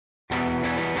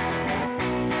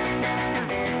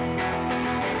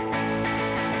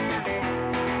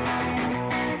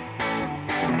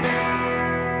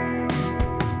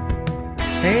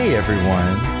Hey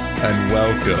everyone, and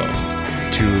welcome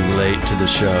to Late to the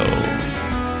Show.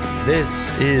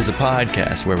 This is a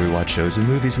podcast where we watch shows and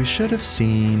movies we should have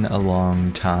seen a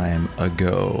long time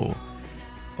ago.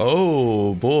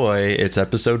 Oh boy, it's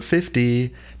episode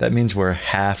 50. That means we're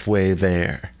halfway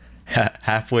there.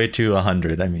 Halfway to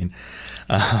 100, I mean.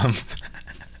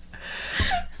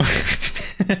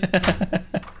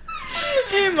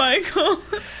 Hey, Michael.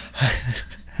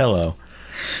 Hello.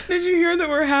 Did you hear that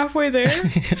we're halfway there?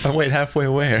 Oh, wait, halfway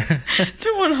where?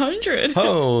 To 100.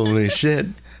 Holy shit.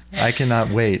 I cannot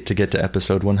wait to get to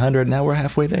episode 100. Now we're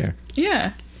halfway there.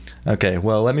 Yeah. Okay,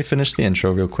 well, let me finish the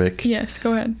intro real quick. Yes,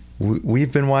 go ahead.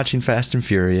 We've been watching Fast and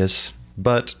Furious,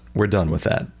 but we're done with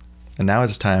that. And now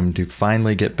it's time to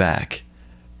finally get back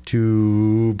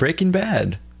to Breaking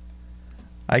Bad.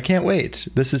 I can't wait.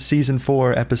 This is season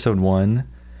 4, episode 1.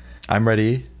 I'm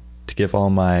ready to give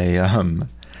all my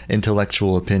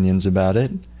intellectual opinions about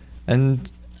it. And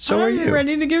so are you. I'm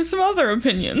ready to give some other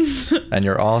opinions. And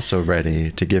you're also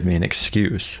ready to give me an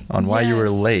excuse on why you were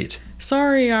late.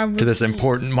 Sorry, I was... to this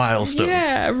important milestone.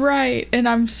 Yeah, right. And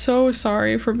I'm so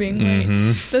sorry for being late.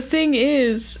 Mm-hmm. The thing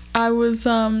is, I was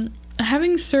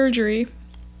having surgery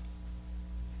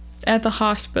at the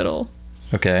hospital.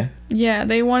 Okay. Yeah,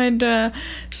 they wanted to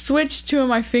switch two of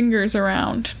my fingers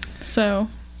around. So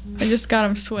I just got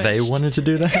them switched. They wanted to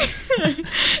do that?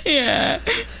 Yeah,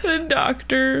 the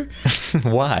doctor.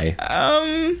 Why?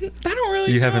 I don't really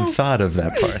know. You haven't thought of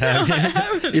that part, have you? I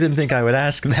haven't. You didn't think I would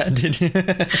ask that, did you?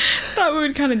 Thought we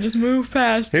would kind of just move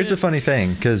past Here's it. the funny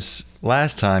thing, because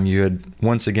last time you had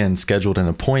once again scheduled an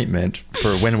appointment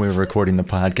for when we were recording the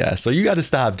podcast. So you got to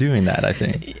stop doing that, I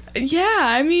think. Yeah,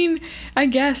 I mean, I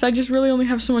guess I just really only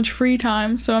have so much free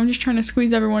time, so I'm just trying to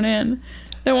squeeze everyone in.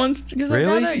 That once, because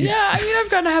Really?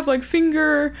 I've got to have like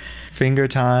finger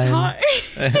Time.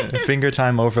 Finger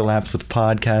time overlaps with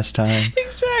podcast time.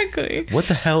 Exactly. What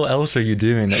the hell else are you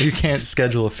doing that you can't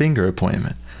schedule a finger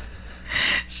appointment?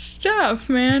 Stuff,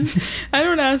 man. I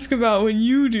don't ask about what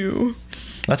you do.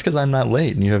 That's because I'm not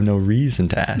late and you have no reason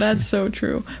to ask. That's so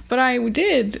true. But I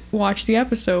did watch the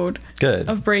episode good.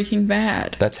 of Breaking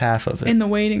Bad That's half of it. in the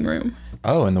waiting room.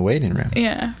 Oh, in the waiting room.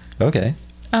 Yeah. Okay.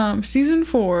 Season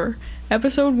 4,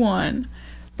 episode 1,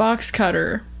 Box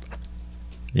Cutter.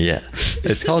 Yeah.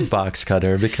 It's called Box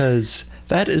Cutter because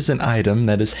that is an item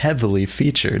that is heavily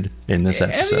featured in this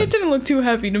episode. I mean, it didn't look too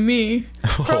heavy to me.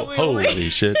 Probably Holy only-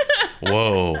 shit.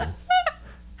 Whoa.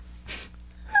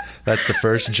 That's the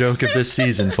first joke of this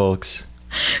season, folks.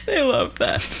 They love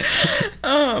that.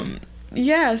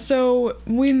 Yeah, so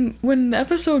when the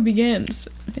episode begins,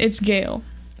 it's Gale.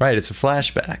 Right, it's a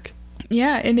flashback.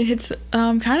 Yeah, and it hits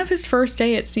kind of his first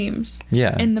day, it seems.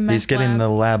 Yeah. In the meth he's getting lab. the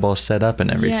lab all set up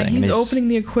and everything. Yeah, and he's opening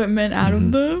the equipment out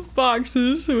of the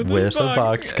boxes with a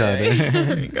box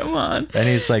cutter. Come on. And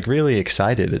he's like really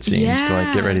excited, it seems, to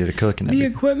like get ready to cook and The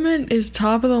everything. equipment is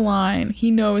top of the line. He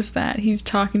knows that. He's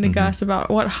talking to Gus about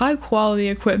what high quality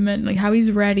equipment, like how he's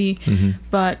ready.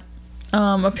 But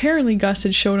apparently Gus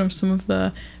had showed him some of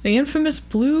the infamous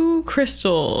blue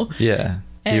crystal. Yeah.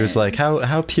 He was like,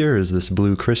 how pure is this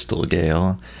blue crystal,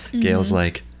 Gale? Gale's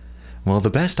like, well, the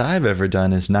best I've ever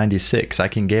done is 96. I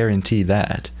can guarantee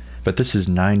that. But this is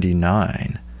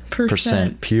 99%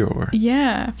 pure.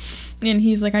 Yeah. And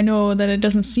he's like, I know that it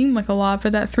doesn't seem like a lot,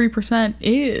 but that 3%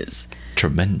 is.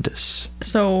 Tremendous.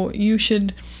 So you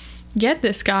should get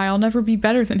this guy. I'll never be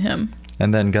better than him.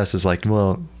 And then Gus is like,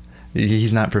 well,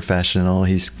 he's not professional.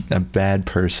 He's a bad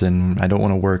person. I don't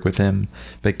want to work with him.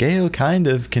 But Gale kind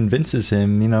of convinces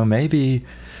him, maybe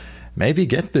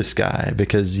get this guy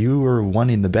because you were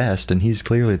wanting the best and he's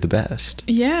clearly the best.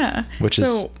 Yeah. Which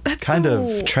is that's kind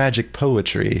of tragic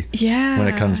poetry when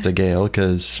it comes to Gale,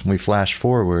 because we flash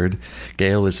forward,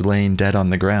 Gale is laying dead on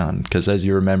the ground because, as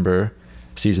you remember,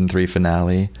 season 3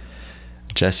 finale,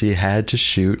 Jesse had to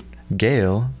shoot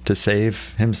Gale to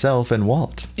save himself and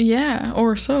Walt. Yeah,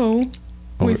 or so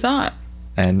we thought.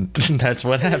 And that's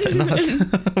what happened. What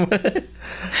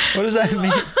does that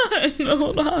mean?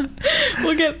 Hold on.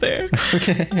 We'll get there.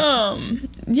 Okay.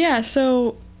 Yeah,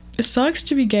 so it sucks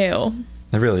to be Gale.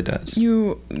 It really does.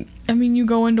 You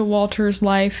go into Walter's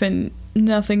life and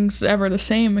nothing's ever the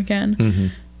same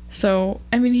again. So,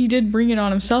 he did bring it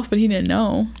on himself, but he didn't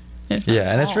know. It's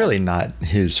it's really not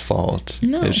his fault.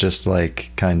 No. It's just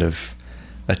like kind of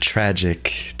a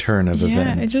tragic turn of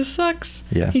events. Yeah, it just sucks.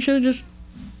 Yeah. He should have just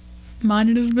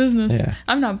minded his business. Yeah.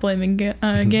 I'm not blaming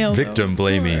Gale. Victim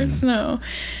blaming. No.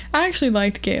 I actually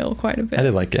liked Gale quite a bit. I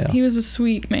did like Gale. He was a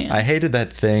sweet man. I hated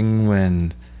that thing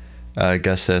when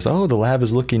Gus says, "Oh, the lab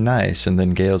is looking nice," and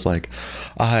then Gale's like,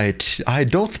 I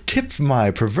doth tip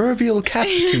my proverbial cap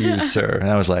to you, sir." And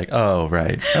I was like, "Oh,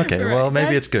 right, okay, Right, well,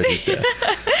 maybe it's good he's dead."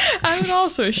 I would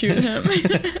also shoot him.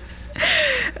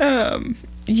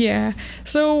 Yeah.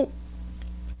 So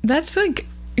that's like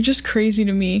just crazy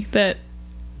to me that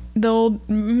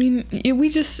we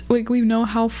know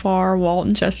how far Walt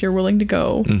and Jesse are willing to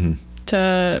go Mm-hmm.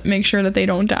 to make sure that they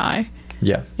don't die.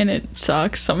 Yeah. And it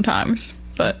sucks sometimes,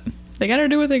 but they gotta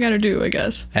do what they gotta do, I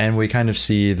guess. And we kind of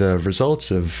see the results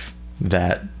of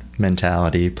that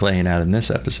mentality playing out in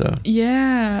this episode.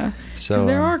 Yeah. So Because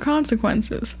there are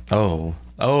consequences. Oh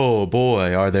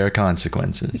boy, are there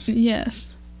consequences?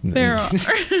 Yes. There are.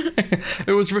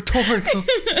 It was rhetorical.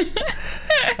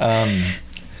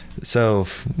 So,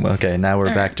 okay, now we're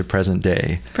All back right. to present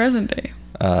day. Present day.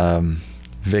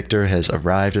 Victor has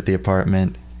arrived at the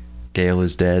apartment. Gale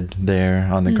is dead there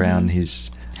on the ground.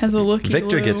 He's Has a looky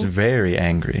Victor loo. gets very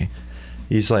angry.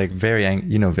 He's like very angry.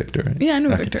 You know Victor, right? Yeah, I know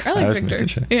Okay. Victor. I like was Victor. making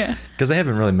sure. Yeah. Because they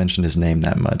haven't really mentioned his name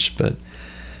that much, but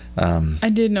I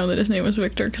did know that his name was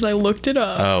Victor because I looked it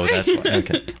up. oh, that's why.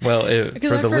 Okay. Well, Because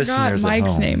for I the forgot listeners Mike's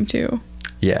at home, name too.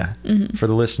 yeah, Mhm. for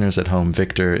the listeners at home,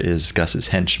 Victor is Gus's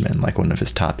henchman, like one of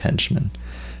his top henchmen,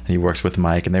 and he works with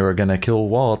Mike. And they were gonna kill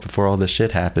Walt before all this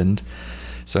shit happened.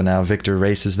 So now Victor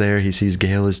races there. He sees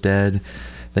Gale is dead.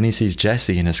 Then he sees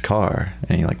Jesse in his car,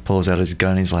 and he like pulls out his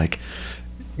gun. He's like,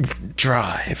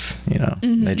 "Drive," you know.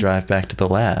 Mhm. They drive back to the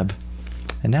lab,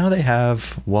 and now they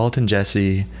have Walt and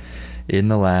Jesse in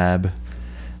the lab.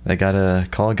 They gotta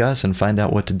call Gus and find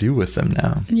out what to do with them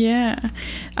now. Yeah.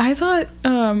 I thought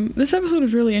this episode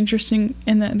was really interesting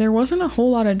in that there wasn't a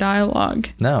whole lot of dialogue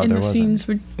No, in there the wasn't. scenes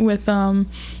with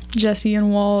Jesse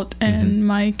and Walt and Mhm.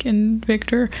 Mike and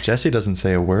Victor. Jesse doesn't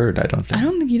say a word, I don't think. I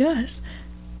don't think he does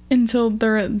until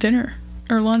they're at dinner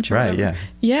or lunch or Right, whatever.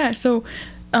 Yeah, so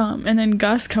and then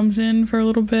Gus comes in for a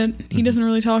little bit. He Mhm. doesn't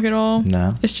really talk at all.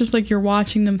 No. It's just like you're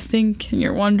watching them think and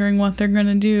you're wondering what they're going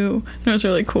to do. It was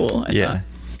really cool. I Yeah. thought.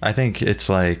 I think it's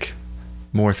like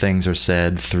more things are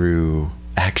said through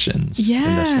actions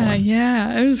in this Yeah, one.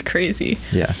 yeah. It was crazy.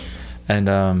 Yeah.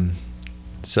 And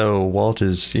so Walt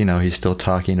is, he's still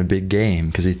talking a big game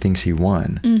because he thinks he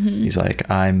won. Mhm. He's like,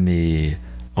 "I'm the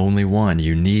only one.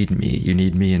 You need me. You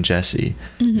need me and Jesse."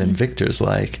 Mhm. Then Victor's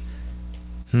like,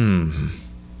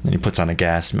 Then he puts on a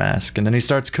gas mask and then he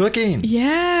starts cooking.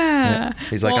 Yeah.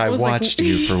 He's like, Walt "I was watched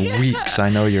you for Yeah. weeks. I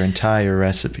know your entire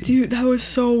recipe." Dude, that was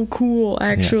so cool,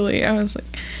 actually. I was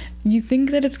like, you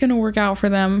think that it's going to work out for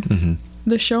them. Mhm.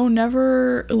 The show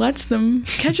never lets them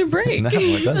catch a break. No,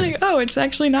 it doesn't. Like, oh, it's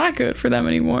actually not good for them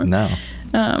anymore. No.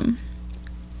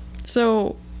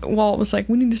 So Walt was like,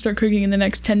 we need to start cooking in the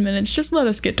next 10 minutes. Just let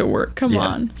us get to work. Come Yeah.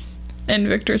 on. And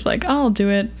Victor's like, I'll do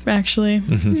it, actually.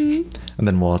 Mhm. And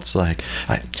then Walt's like,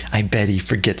 I bet he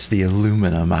forgets the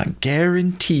aluminum. I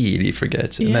guaranteed he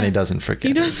forgets it. And then Yeah. he doesn't forget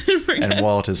He it. doesn't forget. And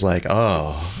Walt is like,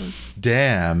 "Oh,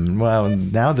 damn. Well,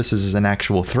 now this is an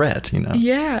actual threat,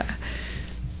 Yeah.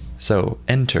 So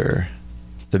enter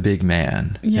the big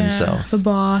man Yeah. himself. The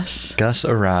boss. Gus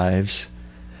arrives.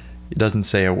 He doesn't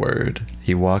say a word.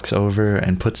 He walks over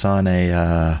and puts on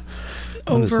a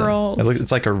what is that? Overalls.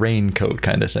 It's like a raincoat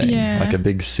kind of thing, Yeah. like a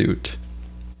big suit.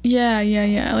 Yeah.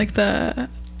 Like the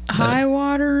high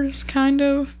waters, kind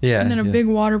of. Yeah, And then a yeah. big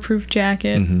waterproof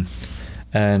jacket. Hmm.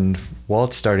 And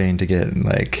Walt's starting to get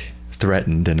like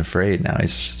threatened and afraid now. He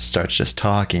starts just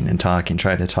talking and talking,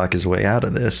 trying to talk his way out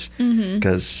of this. Mhm.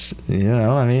 Because,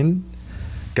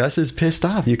 Gus is pissed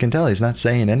off. You can tell he's not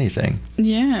saying anything.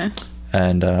 Yeah.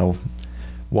 And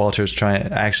Walter's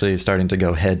starting to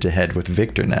go head to head with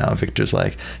Victor now. Victor's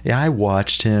like, "Yeah, I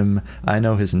watched him. I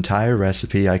know his entire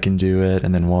recipe. I can do it."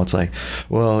 And then Walt's like,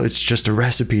 "Well, it's just a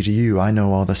recipe to you. I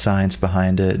know all the science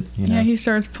behind it." Yeah, he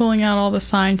starts pulling out all the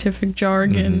scientific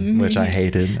jargon. Mhm, which I He's-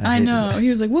 hated. I hated know. it. He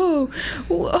was like, whoa,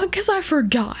 because I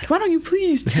forgot. Why don't you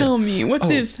please tell me what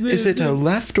this Is it a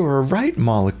left or a right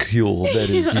molecule that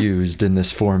is Yeah. used in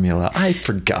this formula? I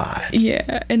forgot.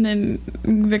 Yeah, and then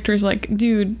Victor's like,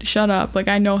 dude, shut up. Like,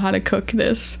 I know how to cook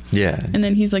this. Yeah. And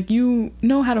then he's like, you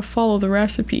know how to follow the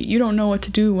recipe. You don't know what to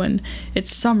do when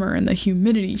it's summer and the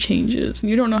humidity changes.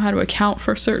 You don't know how to account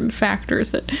for certain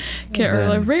factors that are Then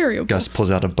like variable. Gus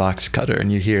pulls out a box cutter,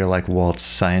 and you hear like Walt's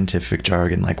scientific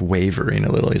jargon like wavering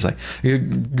a little. He's like,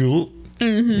 "Gulp,"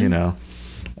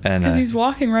 And Because he's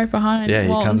walking right behind yeah,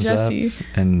 Walt he comes and up, Jesse.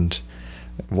 and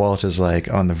Walt is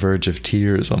like on the verge of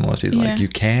tears almost. He's Yeah. like, "You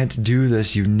can't do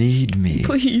this. You need me.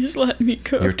 Please let me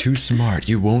cook. You're too smart.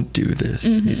 You won't do this,"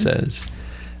 he Mhm. says.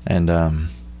 And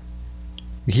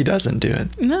he doesn't do it.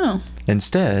 No.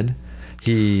 Instead,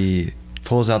 he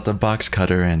pulls out the box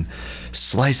cutter and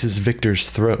slices Victor's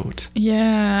throat.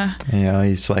 Yeah. You know,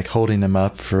 he's like holding him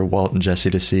up for Walt and Jesse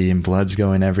to see, and blood's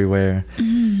going everywhere.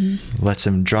 Lets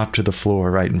him drop to the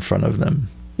floor right in front of them.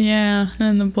 Yeah, and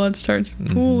then the blood starts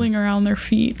pooling around their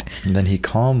feet. And then he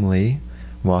calmly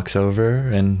walks over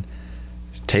and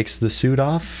takes the suit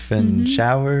off and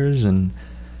showers and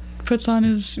puts on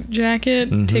his jacket,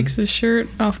 takes his shirt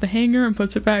off the hanger and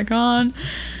puts it back on.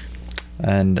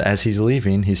 And as he's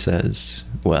leaving, he says,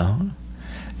 well,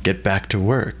 get back to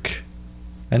work,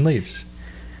 and leaves.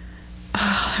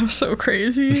 Oh, that was so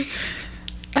crazy.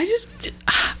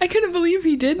 I couldn't believe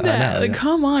he did that. I know, like, yeah.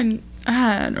 come on.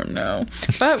 I don't know.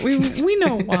 But we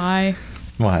know why.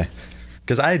 Why?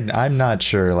 Because I'm not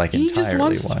sure, like, He entirely just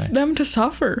wants why. them to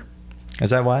suffer.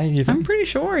 Is that why, you think? I'm pretty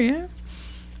sure, yeah.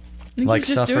 I think Like,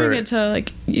 he's just suffer- doing it to,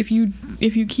 like, if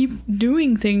you keep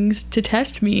doing things to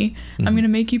test me, I'm going to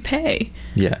make you pay.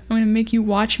 Yeah. I'm going to make you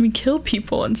watch me kill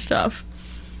people and stuff.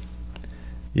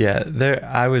 Yeah,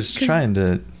 I was trying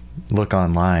to look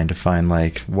online to find,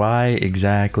 like, why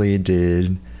exactly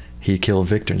did he kill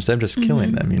Victor instead of just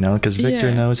killing them, you know? Because Victor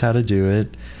Yeah. knows how to do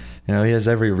it. You know, he has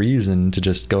every reason to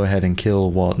just go ahead and kill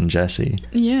Walt and Jesse.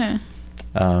 Yeah.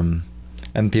 And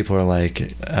people are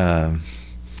like,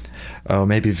 oh,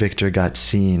 maybe Victor got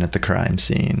seen at the crime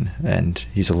scene and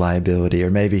he's a liability. Or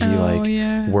maybe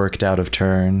he, worked out of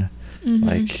turn.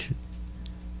 Like,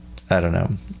 I don't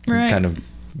know. Right. Kind of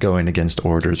going against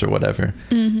orders or whatever.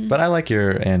 But I like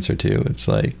your answer, too. It's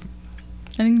like...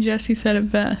 I think Jesse said it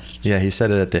best. Yeah, he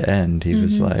said it at the end. He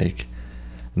was like,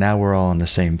 now we're all on the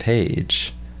same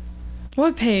page.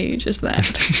 What page is that?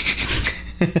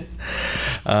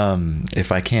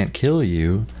 If I can't kill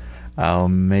you, I'll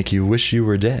make you wish you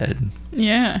were dead.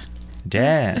 Yeah.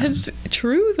 Damn. It's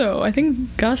true, though. I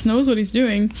think Gus knows what he's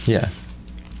doing, Yeah.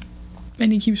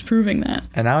 and he keeps proving that.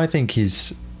 And now I think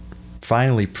he's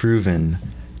finally proven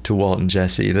to Walt and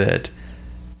Jesse that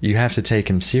you have to take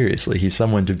him seriously. He's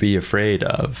someone to be afraid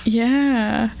of.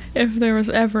 Yeah, if there was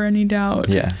ever any doubt.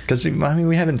 Yeah, because, I mean,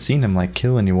 we haven't seen him, like,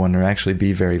 kill anyone or actually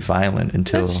be very violent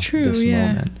until That's true, this yeah.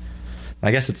 moment. I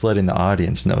guess it's letting the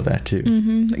audience know that,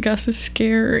 too. Gus is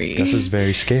scary. Gus is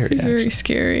very scary, He's very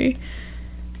scary.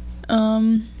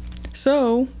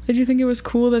 So, did you think it was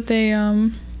cool that they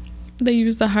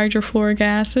used the hydrofluoric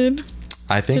acid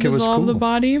I think to it was dissolve cool. the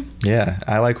body? Yeah,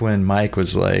 I like when Mike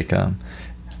was like,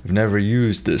 I've never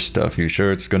used this stuff. You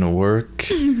sure it's gonna work?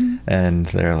 And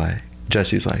they're like,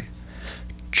 Jesse's like,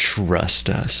 trust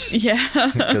us. Yeah.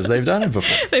 Because they've done it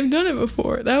before. They've done it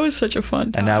before. That was such a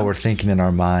fun time. And now we're thinking in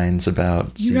our minds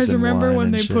about You guys season remember 1 when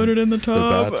and they shit. put it in the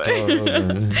tub?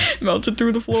 bathtub. Melted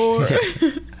through the floor.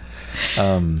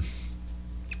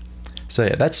 So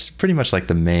yeah, that's pretty much like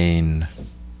the main.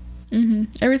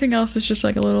 Everything else is just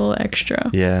like a little extra.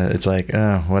 Yeah, it's like,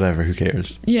 whatever, who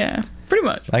cares? Yeah, pretty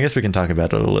much. I guess we can talk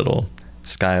about it a little.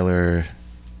 Skylar,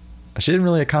 she didn't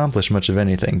really accomplish much of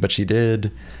anything, but she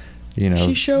did, you know.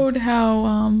 She showed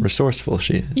how resourceful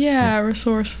she is. Yeah,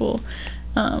 resourceful.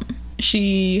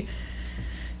 She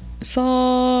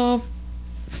saw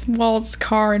Walt's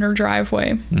car in her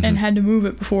driveway and had to move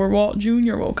it before Walt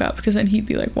Jr. woke up, because then he'd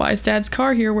be like, why is Dad's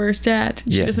car here? Where's Dad?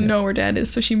 She doesn't know where Dad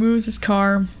is, so she moves his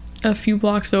car a few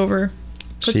blocks over,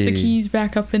 puts the keys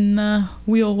back up in the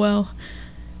wheel well.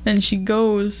 Then she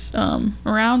goes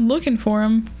around looking for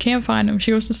him, can't find him. She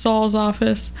goes to Saul's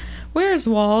office. Where's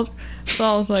Walt?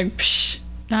 Saul's like, psh,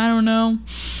 I don't know.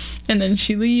 And then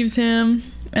she leaves him,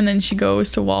 and then she goes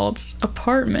to Walt's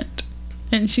apartment.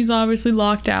 And she's obviously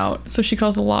locked out, so she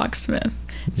calls a locksmith.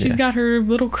 She's got her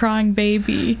little crying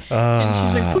baby. And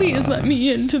she's like, please let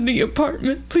me into the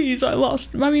apartment. Please,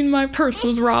 my purse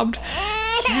was robbed.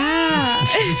 Yeah.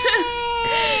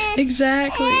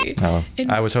 Exactly. Oh,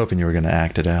 And I was hoping you were going to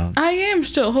act it out. I am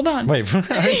still. Hold on. Wait,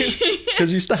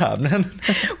 because you stopped.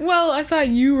 Well, I thought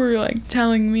you were like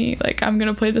telling me like I'm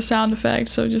gonna play the sound effect,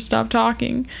 so just stop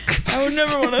talking. I would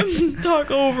never want to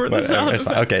talk over the sound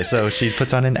effect. Okay, so she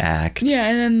puts on an act. Yeah,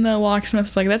 and then the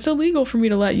locksmith's like, that's illegal for me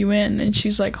to let you in. And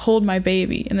she's like, hold my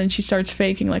baby. And then she starts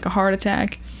faking like a heart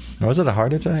attack. Was it a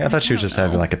heart attack? I thought she was just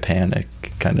having like a panic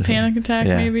kind of Panic thing. attack,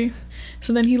 Yeah. maybe.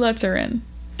 So then he lets her in.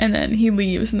 And then he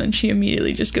leaves, and then she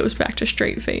immediately just goes back to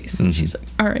straight face. And she's like,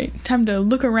 all right, time to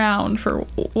look around for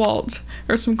Walt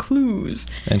or some clues.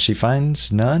 And she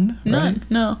finds none? None, right?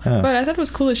 no. Oh. But I thought it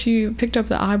was cool that she picked up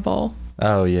the eyeball.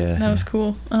 Oh, yeah. That was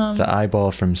cool. The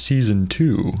eyeball from season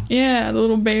 2. Yeah, the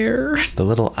little bear. The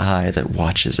little eye that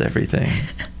watches everything.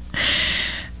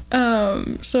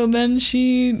 So then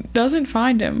she doesn't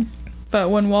find him.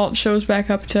 But when Walt shows back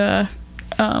up to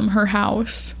her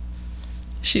house,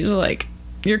 she's like,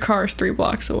 your car's 3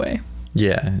 blocks away.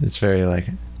 Yeah, it's very like,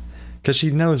 Because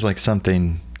she knows like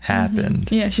something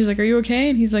happened. Yeah, she's like, "Are you okay?"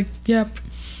 And he's like, "Yep."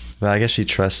 But I guess she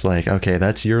trusts like, okay,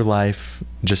 that's your life.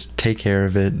 Just take care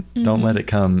of it. Don't let it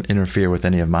come interfere with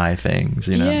any of my things,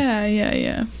 you know?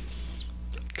 Yeah.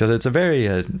 Because it's a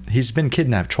very, he's been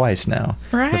kidnapped twice now.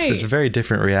 Right. It's a very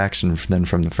different reaction than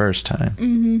from the first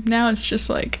time. Now it's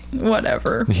just like,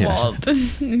 whatever, Yeah. Walt.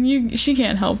 She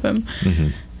can't help him.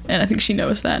 And I think she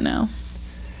knows that now.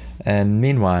 And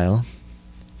meanwhile,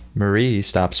 Marie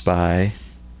stops by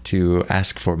to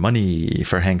ask for money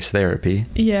for Hank's therapy.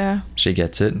 Yeah. She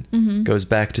gets it. Goes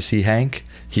back to see Hank.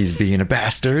 He's being a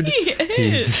bastard. He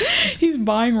is. He's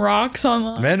buying rocks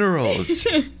online. Minerals.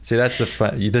 See, that's the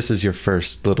fun. This is your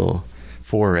first little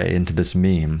foray into this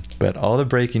meme. But all the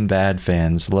Breaking Bad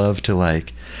fans love to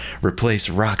like replace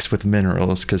rocks with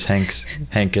minerals because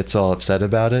Hank gets all upset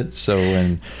about it. So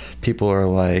when people are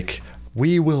like,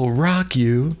 "We will rock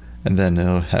you," and then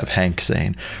it'll have Hank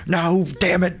saying, "No,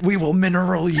 damn it, we will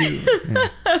mineral you." Yeah.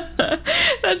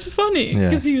 That's funny Yeah.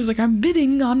 because he was like, "I'm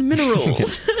bidding on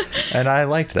minerals." And I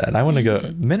liked that. I want to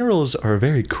go. Minerals are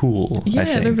very cool. Yeah, I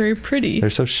think. they're very pretty. They're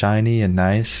so shiny and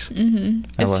nice.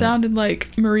 It sounded like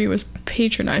Marie was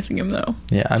patronizing him though.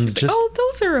 Yeah, I'm She's just. like, "Oh,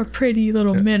 those are a pretty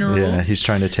little mineral." Yeah, he's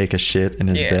trying to take a shit in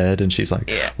his Yeah. bed, and she's like,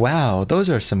 Yeah. "Wow, those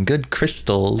are some good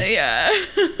crystals." Yeah.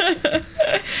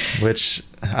 Which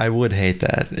I would hate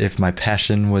that if my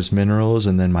passion was minerals,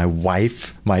 and then my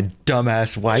wife, my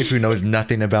dumbass wife who knows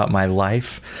nothing about my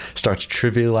life, starts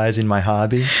trivializing my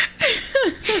hobby.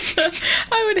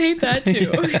 I would hate that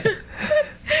too.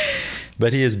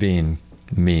 But he is being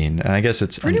mean, and I guess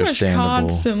it's Pretty much understandable.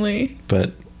 constantly.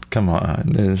 But come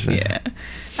on, Yeah.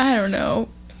 I don't know.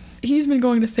 He's been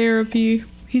going to therapy.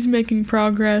 He's making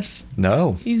progress.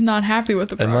 No. He's not happy with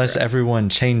the progress. Unless everyone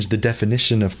changed the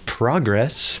definition of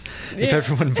progress. If Yeah.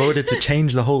 everyone voted to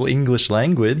change the whole English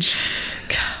language.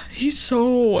 He's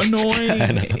so I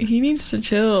annoying. know. He needs to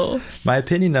chill. My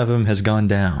opinion of him has gone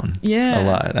down Yeah. a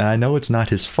lot. And I know it's not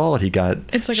his fault. He got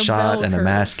It's like a shot bell and curve.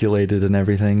 emasculated and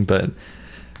everything, but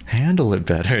handle it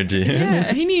better, dude.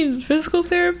 Yeah, he needs physical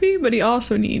therapy, but he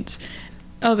also needs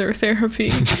other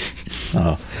therapy.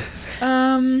 Oh,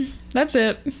 That's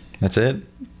it. that's it?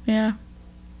 Yeah.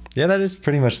 Yeah, that is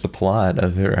pretty much the plot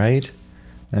of it, right?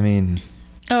 I mean,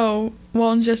 Oh,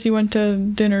 Walt and Jesse went to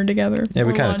dinner together. Yeah, we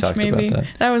Or kinda lunch, talked about maybe. that.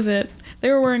 That was it. They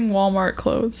were wearing Walmart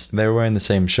clothes. they were wearing the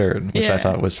same shirt, which I Yeah.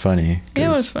 thought was funny. Yeah, it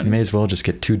 'cause was funny. You may as well just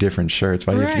get two different shirts.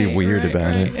 Why do you have to be weird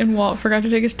about it? And Walt forgot to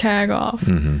take his tag off.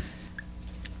 Mm-hmm.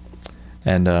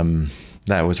 And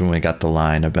that was when we got the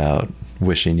line about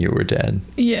wishing you were dead.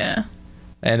 Yeah.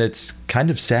 And it's kind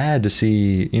of sad to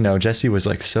see, Jesse was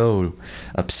like so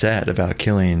upset about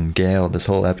killing Gale this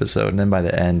whole episode. And then by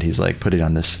the end, he's like putting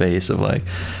on this face of like,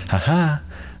 haha,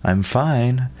 I'm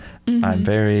fine. Mm-hmm. I'm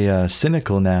very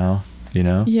cynical now,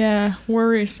 Yeah,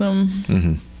 worrisome.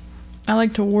 Mm-hmm. I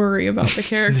like to worry about the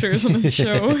characters on the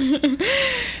show.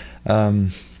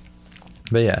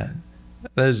 But yeah,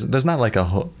 there's not like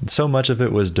so much of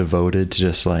it was devoted to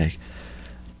just like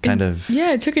kind of.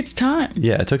 Yeah, it took its time.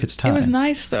 Yeah, it took its time. It was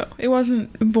nice though. It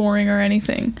wasn't boring or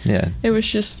anything. Yeah. It was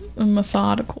just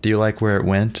methodical. Do you like where it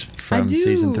went from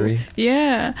season 3?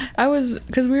 Yeah,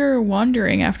 because we were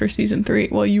wondering after season 3.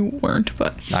 Well, you weren't,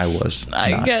 but I was.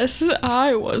 I not. guess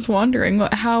I was wondering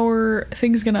how are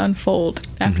things going to unfold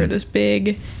after this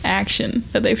big action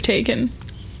that they've taken.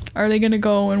 Are they going to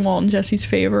go in Walt and Jesse's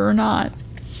favor or not?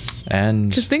 And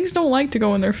Because things don't like to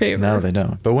go in their favor. no, they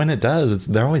don't. But when it does,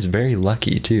 they're always very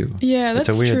lucky too. Yeah, that's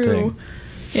it's a weird true. thing.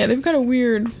 Yeah, they've got a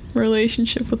weird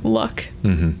relationship with luck.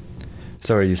 Mm-hmm.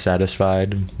 So are you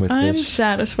satisfied with I'm this?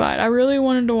 satisfied. I really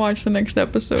wanted to watch the next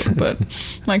episode, but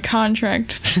my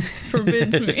contract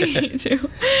forbids me to.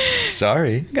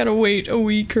 Sorry. Gotta wait a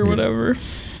week or whatever.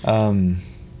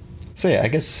 So yeah, I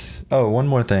guess. Oh, one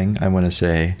more thing I want to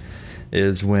say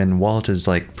is when Walt is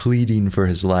like pleading for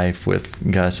his life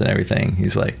with Gus and everything.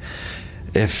 He's like,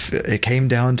 if it came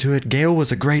down to it, Gale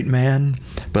was a great man,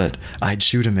 but I'd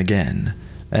shoot him again.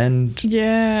 And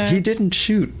Yeah. he didn't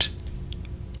shoot.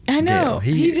 I Gale. know.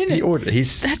 He didn't. He ordered.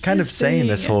 He's That's kind of his saying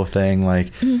this thing. whole thing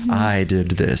like, I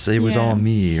did this. It was Yeah. all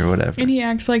me or whatever. And he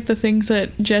acts like the things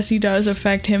that Jesse does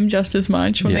affect him just as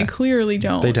much when Yeah. they clearly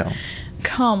don't. They don't.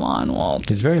 Come on, Walt.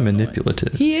 He's very So annoying.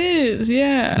 manipulative. He is,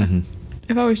 yeah. Mhm.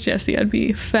 If I was Jesse, I'd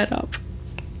be fed up.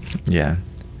 Yeah.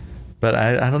 But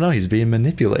I don't know. He's being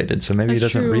manipulated, so maybe he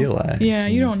That's doesn't true. realize. Yeah,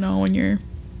 you know. don't know when you're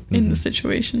in the Mhm.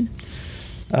 situation.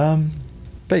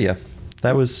 But yeah,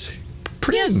 that was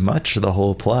pretty Yes. much the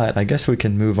whole plot. I guess we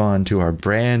can move on to our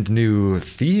brand new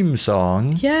theme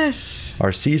song. Yes.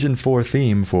 Our season 4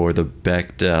 theme for the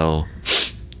Bechdel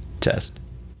test.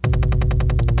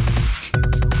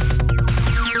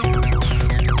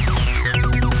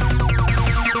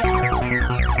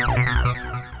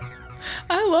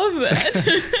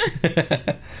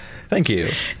 that. Thank you.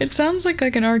 It sounds like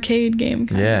an arcade game.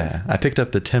 Yeah, I picked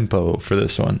up the tempo for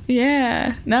this one.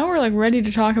 Yeah. Now we're like ready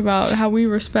to talk about how we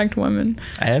respect women.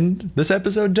 And this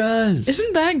episode does.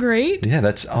 Isn't that great? Yeah,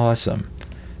 that's awesome.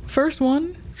 First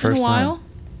one in a One. while.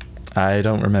 I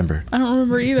don't remember. I don't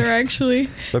remember either, actually.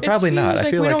 But probably it not. Seems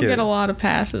I feel we like don't get a lot of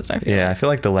passes. I feel. Yeah, I feel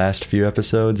like the last few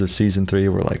episodes of season 3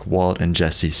 were like Walt and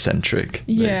Jesse centric.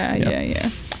 Yeah.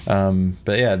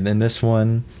 But yeah, in this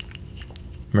one,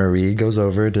 Marie goes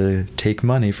over to take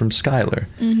money from Skylar,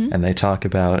 and they talk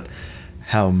about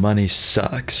how money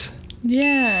sucks.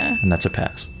 Yeah. And that's a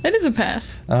pass. That is a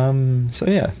pass. So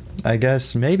yeah, I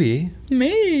guess maybe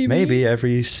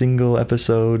every single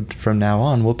episode from now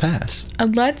on will pass.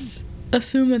 Let's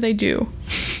assume that they do.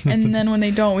 And then when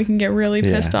they don't, we can get really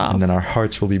pissed off. And then our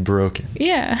hearts will be broken.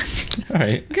 Yeah. All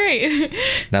right. Great.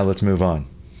 Now let's move on.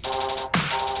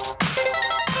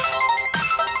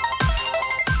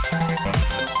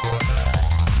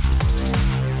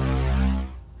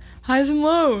 Highs and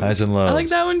lows. Highs and lows. I like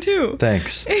that one too.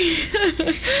 Thanks.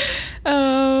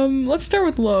 Let's start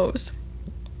with lows.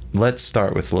 Let's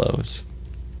start with lows.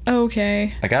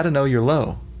 Okay. I gotta know your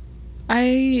low.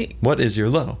 What is your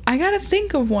low? I gotta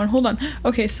think of one. Hold on.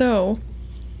 Okay, so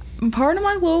part of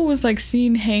my low was like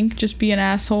seeing Hank just be an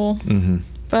asshole. Mm-hmm.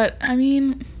 But I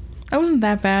mean, that wasn't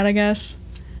that bad, I guess.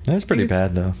 That was pretty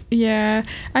bad though. Yeah.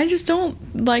 I just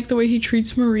don't like the way he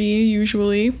treats Marie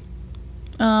usually.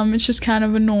 It's just kind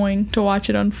of annoying to watch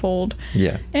it unfold.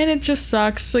 Yeah. And it just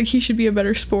sucks. Like, he should be a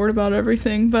better sport about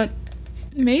everything, but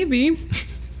maybe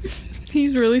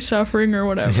he's really suffering or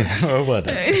whatever. Yeah, or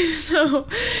whatever. So,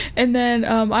 and then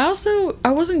I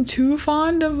wasn't too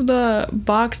fond of the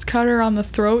box cutter on the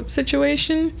throat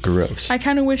situation. Gross. I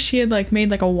kind of wish she had like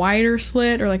made like a wider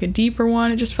slit or like a deeper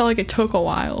one. It just felt like it took a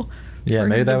while. Yeah,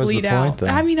 maybe that was the point, though.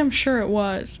 I mean, I'm sure it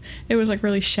was. It was like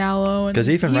really shallow, and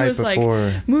 'cause even he right was before,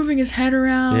 like moving his head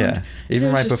around. Yeah,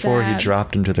 even right before he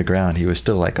dropped him to the ground, he was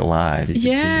still like alive.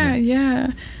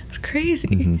 Yeah, it's crazy.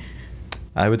 Mm-hmm.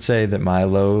 I would say that my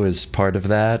low is part of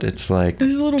that. It's like it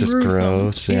was a little just gruesome.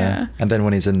 gross. Yeah. And then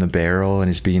when he's in the barrel and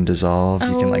he's being dissolved,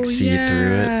 you can like see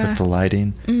through it with the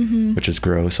lighting, which is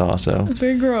gross also. It's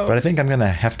very gross. But I think I'm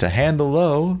gonna have to hand the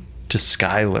low to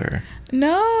Skylar.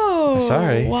 No.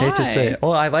 Sorry. Why? Hate to say it.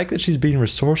 Well, I like that she's being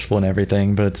resourceful and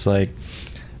everything, but it's like,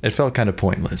 it felt kind of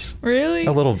pointless. Really?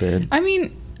 A little bit. I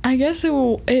mean, I guess it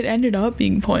ended up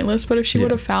being pointless, but if she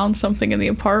would have found something in the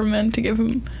apartment to give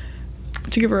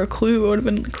her a clue, it would have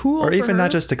been cool. Or even her.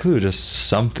 not just a clue, just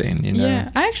something, you know?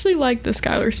 Yeah, I actually like the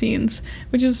Skylar scenes,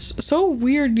 which is so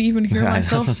weird to even hear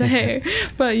myself say.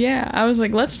 But yeah, I was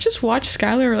like, let's just watch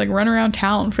Skylar like run around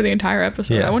town for the entire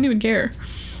episode. Yeah. I wouldn't even care.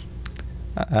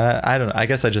 I don't know. I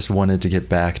guess I just wanted to get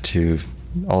back to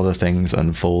all the things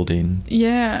unfolding.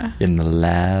 Yeah. In the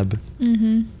lab.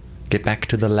 Mm-hmm. Get back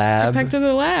to the lab. Get back to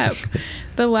the lab.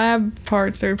 The lab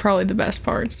parts are probably the best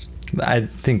parts. I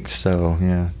think so,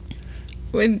 yeah.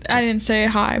 I didn't say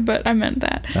hi, but I meant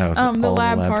that. Oh, the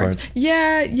lab parts.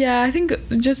 Yeah. I think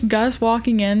just Gus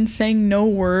walking in, saying no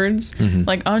words,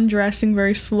 like undressing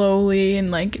very slowly and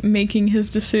like making his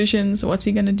decisions. What's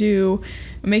he gonna do?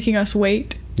 Making us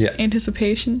wait. Yeah.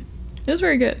 Anticipation. It was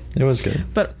very good. It was good.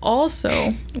 But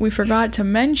also, we forgot to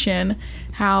mention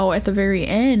how at the very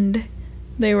end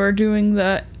they were doing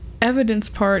the evidence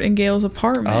part in Gale's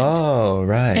apartment. Oh,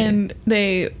 right. And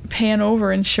they pan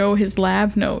over and show his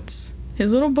lab notes.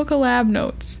 His little book of lab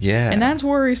notes. Yeah. And that's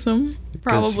worrisome,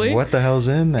 probably. What the hell's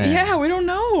in there? Yeah, we don't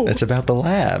know. It's about the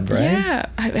lab, right? Yeah,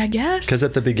 I guess. Because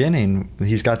at the beginning,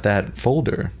 he's got that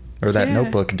folder or that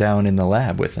notebook down in the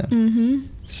lab with him. Mm-hmm.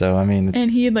 So, I mean...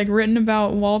 And he had, like, written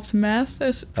about Walt's meth,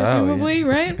 presumably,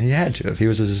 right? He had to, if he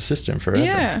was his assistant forever.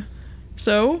 Yeah.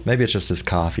 So... Maybe it's just his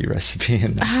coffee recipe.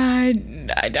 I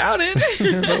doubt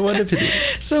it. But what if it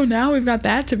is? So now we've got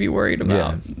that to be worried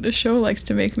about. Yeah. The show likes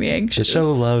to make me anxious. The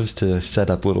show loves to set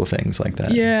up little things like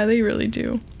that. Yeah, they really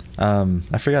do.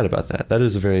 I forgot about that. That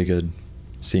is a very good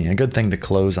scene. A good thing to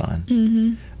close on.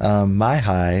 Mm-hmm. My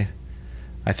high,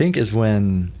 I think, is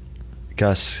when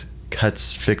Gus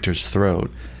cuts Victor's throat.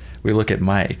 We look at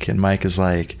Mike, and Mike is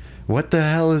like, what the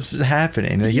hell is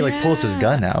happening? And he like pulls his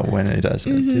gun out when he does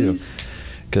it too.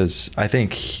 Because I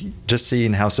think just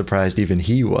seeing how surprised even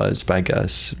he was by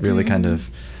Gus really kind of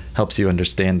helps you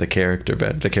understand the character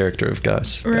of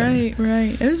Gus. Right.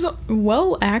 It was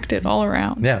well acted all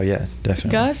around. Yeah,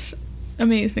 definitely. Gus,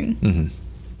 amazing. Mm-hmm.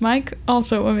 Mike,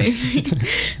 also amazing.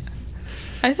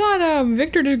 I thought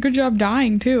Victor did a good job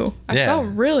dying too. I felt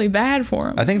really bad for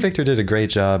him. I think Victor did a great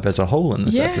job as a whole in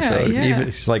this episode. Yeah.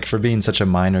 Even like for being such a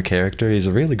minor character, he's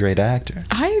a really great actor.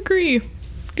 I agree.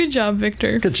 Good job,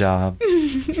 Victor. Good job.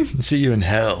 See you in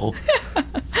hell.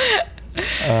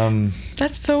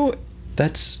 That's so...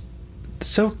 That's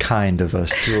so kind of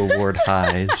us to award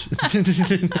highs.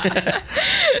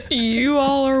 You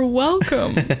all are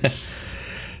welcome.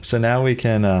 So now we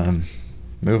can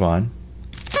move on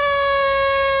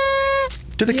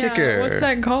to the kicker. What's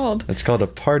that called? It's called a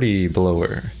party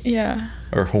blower. Yeah.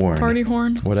 Or horn. Party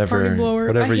horn. Whatever. Party blower.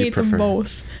 Whatever I hate you prefer. them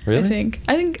both. Really?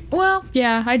 I think, well,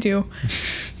 yeah, I do.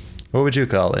 What would you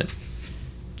call it?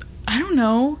 I don't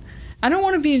know. I don't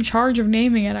want to be in charge of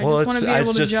naming it. I just want to be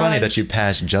able to judge. It's just funny that you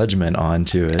pass judgment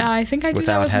onto it. I think I do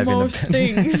without that with having most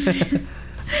things.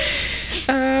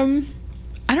 I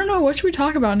don't know. What should we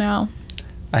talk about now?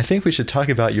 I think we should talk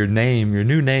about your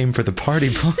new name for the party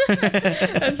blower.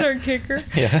 That's our kicker.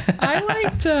 Yeah. I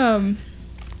liked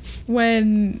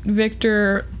when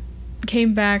Victor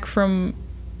came back from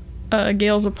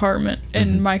Gail's apartment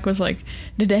and Mike was like,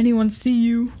 "Did anyone see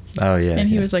you?" Oh yeah. And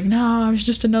he was like, "No, I was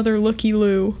just another Looky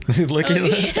Lou." Looky Lou.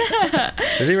 Yeah.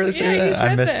 Did he really say that? He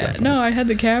said I missed that. No, I had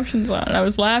the captions on and I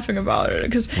was laughing about it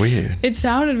because weird. It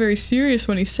sounded very serious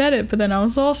when he said it, but then I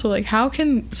was also like, how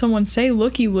can someone say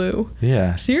Looky Lou?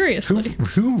 Yeah. Seriously.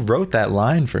 Who wrote that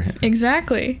line for him?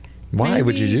 Exactly. Why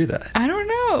would you do that? I don't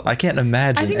know. I can't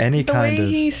imagine any kind of... the way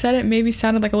he said it maybe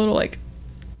sounded like a little like,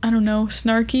 I don't know,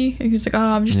 snarky. And he was like, "Oh,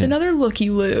 I'm just another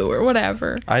Looky Lou," or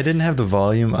whatever. I didn't have the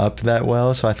volume up that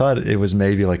well, so I thought it was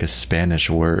maybe like a Spanish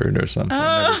word or something.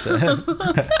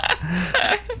 Oh.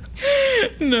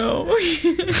 No.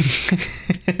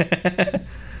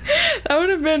 That would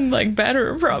have been like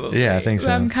better probably. Yeah, I think so.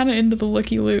 I'm kind of into the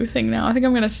Looky Lou thing now. I think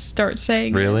I'm going to start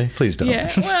saying Really? it. Please don't.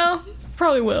 Yeah, well,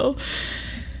 probably will.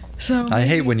 So I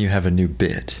hate when you have a new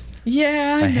bit.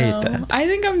 Yeah, I hate know. that. I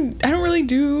think I don't really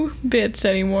do bits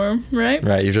anymore, right?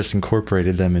 Right, you've just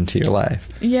incorporated them into your life.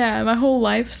 Yeah, my whole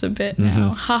life's a bit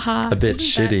now. Haha. A bit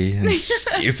shitty and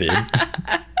stupid.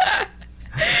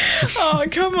 Oh,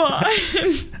 come on.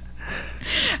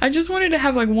 I just wanted to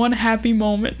have like one happy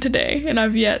moment today, and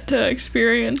I've yet to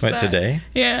experience that. Today?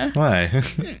 Yeah. Why?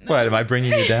 What, am I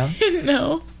bringing you down?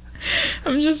 No.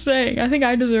 I'm just saying, I think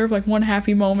I deserve like one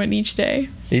happy moment each day.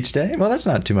 Each day? Well, that's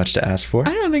not too much to ask for.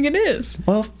 I don't think it is.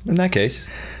 Well, in that case.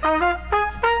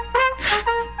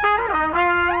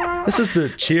 This is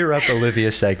the Cheer Up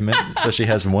Olivia segment, so she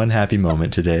has one happy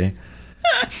moment today.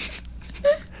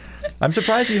 I'm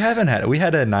surprised you haven't had it. We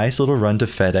had a nice little run to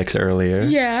FedEx earlier.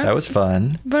 Yeah. That was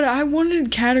fun. But I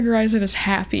wanted to categorize it as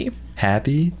happy.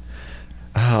 Happy?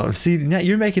 Oh, see, now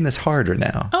you're making this harder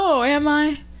now. Oh, am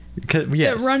I?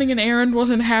 Yes. That running an errand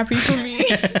wasn't happy for me.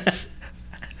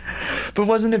 But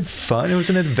wasn't it fun? It was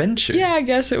an adventure. Yeah, I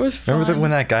guess it was fun. Remember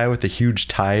when that guy with the huge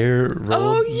tire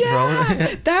rolled? Oh,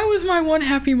 yeah. That was my one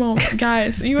happy moment.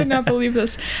 Guys, you would not believe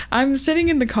this. I'm sitting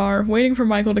in the car waiting for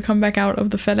Michael to come back out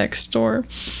of the FedEx store.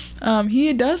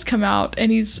 He does come out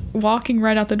and he's walking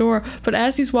right out the door, but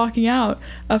as he's walking out,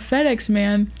 a FedEx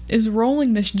man is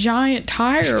rolling this giant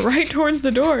tire right towards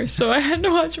the door. So I had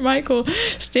to watch Michael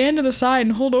stand to the side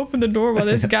and hold open the door while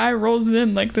this guy rolls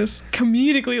in like this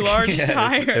comedically large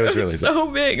tire. It was really so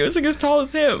big. It was like as tall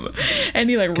as him. And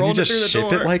he like rolled it through the door.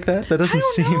 Can you just ship it like that? That doesn't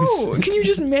seem... know. Can you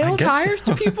just mail tires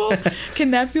to people?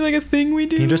 Can that be like a thing we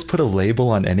do? Can you just put a label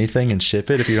on anything and ship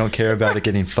it if you don't care about it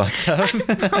getting fucked up?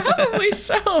 Probably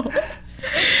so.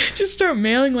 Just start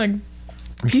mailing like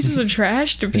pieces of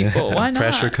trash to people. Yeah, why not?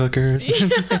 Pressure cookers.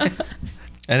 Yeah.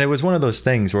 And it was one of those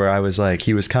things where I was like,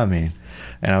 he was coming,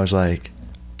 and I was like,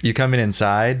 "You coming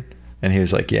inside?" And he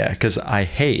was like, "Yeah," because I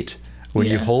hate when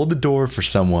you hold the door for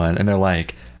someone and they're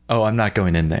like, "Oh, I'm not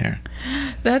going in there."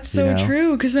 That's so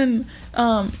true. Because then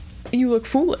you look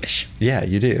foolish. Yeah,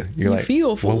 you do. You like,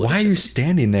 feel foolish. Well, why are you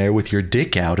standing there with your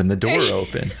dick out and the door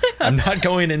open? I'm not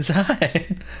going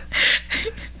inside.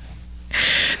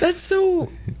 That's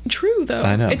so true, though.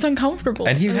 I know. It's uncomfortable.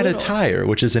 And he had a tire,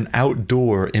 which is an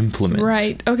outdoor implement.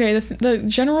 Right. Okay. The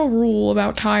general rule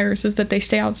about tires is that they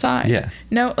stay outside. Yeah.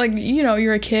 No, like, you know,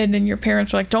 you're a kid and your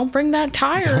parents are like, don't bring that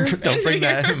tire. Don't bring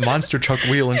that monster truck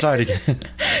wheel inside again.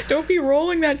 Don't be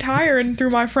rolling that tire in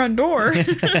through my front door.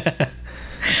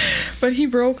 But he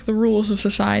broke the rules of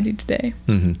society today.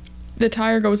 Mm-hmm. The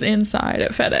tire goes inside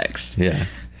at FedEx. Yeah.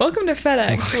 Welcome to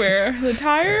FedEx, where the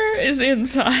tire is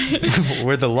inside.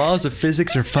 Where the laws of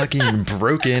physics are fucking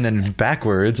broken and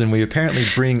backwards, and we apparently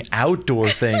bring outdoor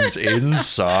things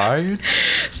inside.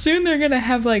 Soon they're going to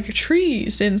have, like,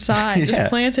 trees inside, just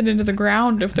planted into the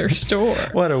ground of their store.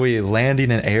 What, are we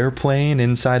landing an airplane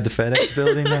inside the FedEx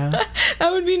building now?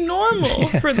 That would be normal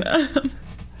for them.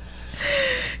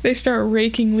 They start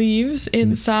raking leaves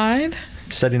inside.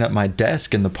 Setting up my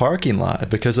desk in the parking lot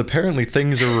because apparently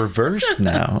things are reversed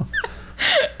now.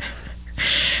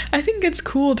 I think it's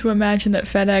cool to imagine that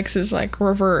FedEx is like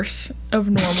reverse of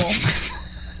normal.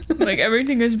 Like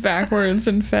everything is backwards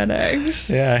in FedEx.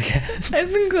 Yeah, I guess. I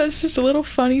think that's just a little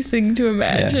funny thing to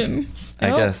imagine. I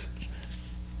guess.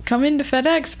 Come into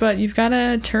FedEx, but you've got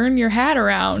to turn your hat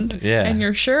around. Yeah. And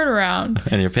your shirt around.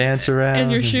 And your pants around.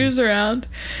 And your shoes around.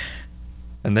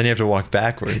 And then you have to walk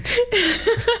backwards.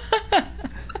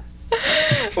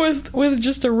 with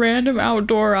just a random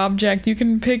outdoor object. You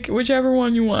can pick whichever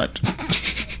one you want.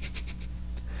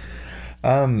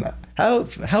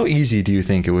 How easy do you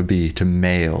think it would be to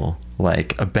mail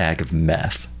like a bag of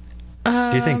meth?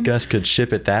 Do you think Gus could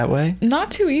ship it that way?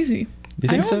 Not too easy. You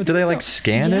think so? Do they like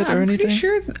scan it or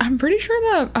anything? I'm pretty sure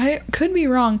that I could be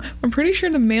wrong. I'm pretty sure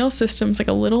the mail system's like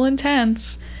a little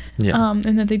intense. Yeah.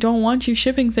 And that they don't want you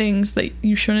shipping things that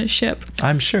you shouldn't ship.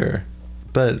 I'm sure.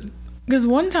 But because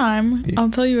one time, I'll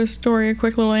tell you a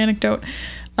quick little anecdote.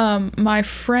 My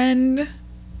friend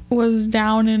was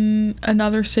down in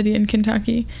another city in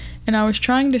Kentucky, and I was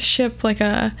trying to ship like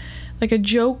a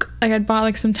joke. Like I'd bought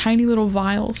like some tiny little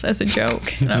vials as a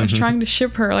joke, and I was trying to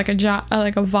ship her like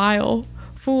a vial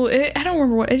full. I don't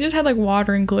remember what. It just had like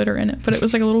water and glitter in it, but it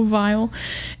was like a little vial,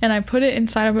 and I put it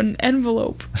inside of an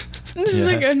envelope. Just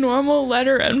like a normal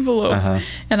letter envelope.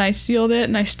 And I sealed it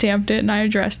and I stamped it and I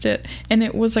addressed it. And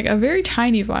it was like a very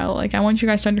tiny vial. Like I want you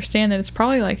guys to understand that it's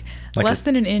probably like less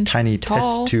than an inch tiny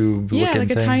tall. Test tube yeah, looking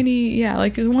like a thing. tiny,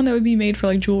 like one that would be made for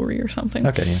like jewelry or something.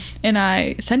 Okay. Yeah. And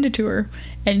I sent it to her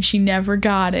and she never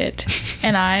got it.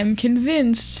 And I'm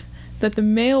convinced that the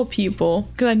mail people,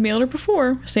 because I'd mailed her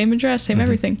before, same address, same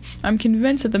everything. I'm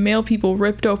convinced that the mail people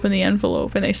ripped open the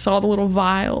envelope and they saw the little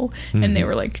vial and they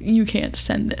were like, "You can't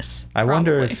send this." I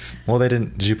wonder if they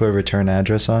didn't. Did you put a return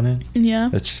address on it? Yeah.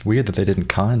 It's weird that they didn't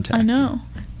contact. I know.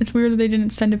 It's weird that they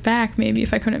didn't send it back. Maybe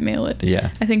if I couldn't mail it.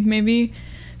 Yeah. I think maybe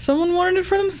someone wanted it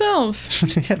for themselves.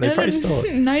 Yeah, they probably stole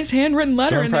it. Nice handwritten letter.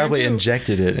 Someone in there probably too.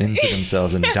 injected it into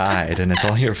themselves and died, and it's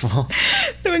all your fault.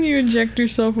 When you inject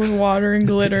yourself with water and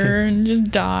glitter and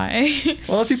just die.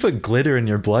 Well, if you put glitter in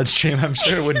your bloodstream, I'm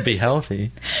sure it wouldn't be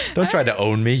healthy. Don't try to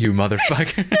own me, you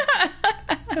motherfucker.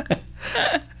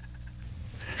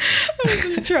 I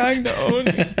wasn't trying to own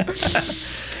you.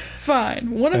 Fine.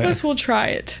 One of us will try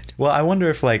it. Well, I wonder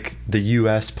if like the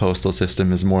U.S. postal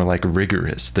system is more like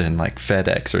rigorous than like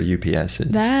FedEx or UPS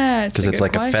is. That's because it's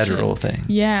like question. a federal thing.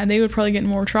 Yeah, they would probably get in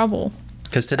more trouble.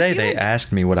 Because today they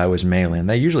asked me what I was mailing.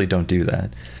 They usually don't do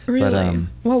that. Really? But,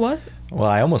 what was? Well,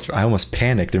 I almost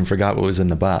panicked and forgot what was in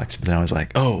the box. But then I was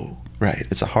like, oh, right,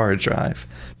 it's a hard drive.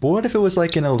 But what if it was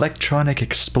like an electronic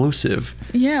explosive?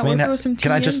 Yeah, what if it was some TNT?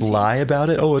 Can I just lie about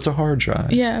it? Oh, it's a hard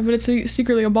drive. Yeah, but it's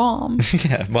secretly a bomb.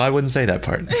 Yeah, well, I wouldn't say that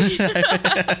part.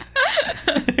 That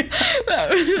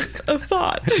was a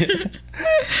thought.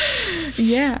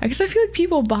 Yeah, because I feel like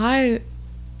people buy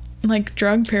like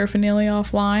drug paraphernalia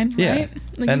offline, Yeah. right? Like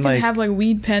And, you can like- have like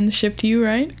weed pens shipped to you,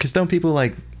 right? Because don't people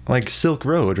like Silk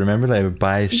Road, remember? They would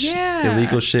buy Yeah.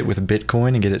 illegal shit with Bitcoin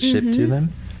and get it shipped to them?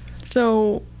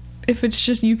 So if it's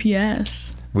just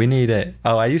UPS, We need it.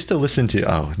 Oh, I used to listen to.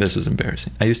 Oh, this is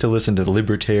embarrassing. I used to listen to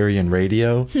libertarian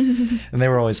radio, and they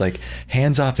were always like,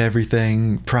 "Hands off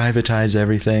everything, privatize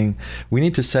everything. We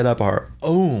need to set up our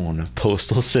own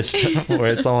postal system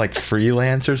where it's all like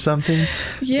freelance or something."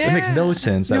 yeah, It makes no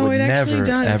sense. That would it never actually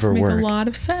does ever make work. a lot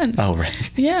of sense. Oh,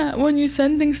 right. Yeah, when you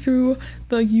send things through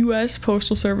the U.S.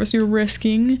 Postal Service, you're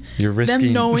risking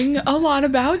them knowing a lot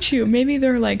about you. Maybe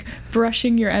they're like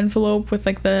brushing your envelope with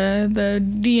like the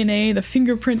DNA, the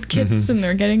fingerprint kits, and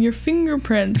they're getting your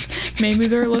fingerprints. Maybe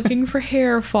they're looking for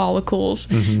hair follicles.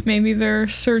 Maybe they're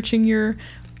searching your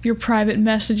private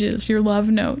messages, your love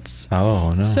notes.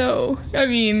 Oh, no. So, I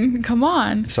mean, come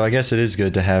on. So I guess it is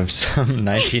good to have some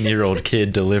 19-year-old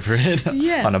kid deliver it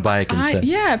Yes, on a bike and stuff.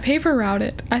 Yeah, paper route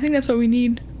it. I think that's what we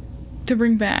need to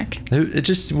bring back. It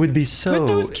just would be so Put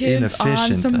those kids on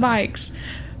inefficient, some though. bikes.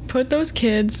 Put those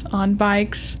kids on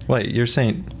bikes. Wait, you're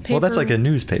saying... Well, that's Paper- like a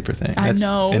newspaper thing. I That's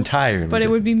know. entirely But it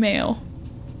would different. be mail.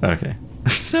 Okay.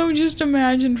 So just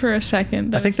imagine for a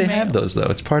second that I think it's they have mail. those, though.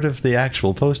 It's part of the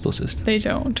actual postal system. They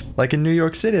don't. Like in New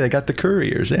York City, they got the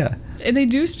couriers, yeah. And they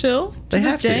do still? They to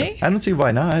have this day? to. I don't see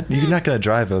why not. You're not going to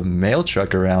drive a mail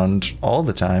truck around all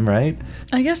the time, right?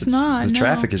 I guess not. The no.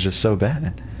 traffic is just so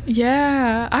bad.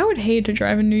 Yeah. I would hate to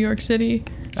drive in New York City.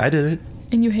 I did it.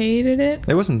 And you hated it?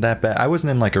 It wasn't that bad. I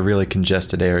wasn't in like a really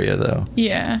congested area, though.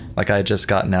 Yeah. Like I had just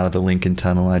gotten out of the Lincoln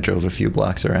Tunnel. I drove a few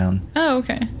blocks around. Oh,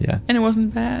 okay. Yeah. And it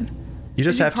wasn't bad. You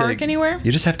just Did you have park to anywhere?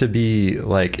 You just have to be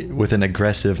like with an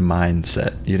aggressive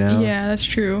mindset, you know? Yeah, that's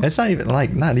true. It's not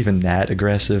even that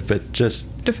aggressive, but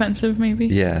just Defensive, maybe.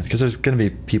 yeah, because there's going to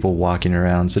be people walking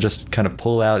around, so just kind of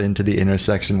pull out into the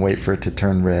intersection, wait for it to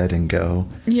turn red and go.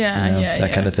 Yeah, you know, yeah, that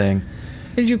yeah. kind of thing.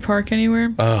 Did you park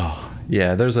anywhere? Oh,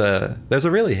 yeah, there's a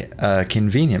really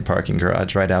convenient parking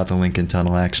garage right out the Lincoln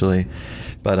Tunnel, actually.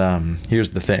 But here's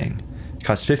the thing. It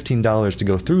costs $15 to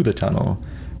go through the tunnel.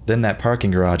 Then that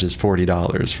parking garage is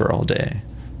 $40 for all day.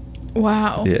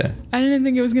 Wow. Yeah. I didn't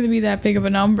think it was going to be that big of a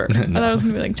number. I thought it was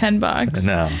going to be like $10.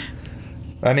 No.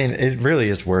 I mean, it really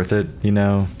is worth it, you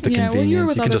know, the yeah, convenience. well, you were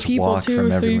with can other just people walk too,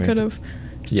 from so everywhere. you could have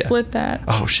split that.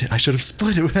 Oh, shit, I should have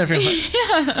split it with everyone.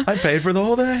 Yeah. I paid for the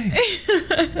whole day.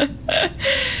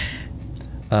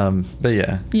 But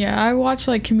yeah. Yeah, I watch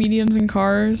like comedians in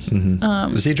cars.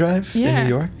 Mm-hmm. Does he drive Yeah, in New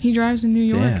York? he drives in New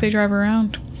York. Damn. They drive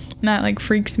around. And that like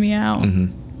freaks me out.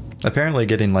 Mm-hmm. Apparently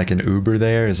getting like an Uber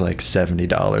there is like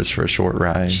 $70 for a short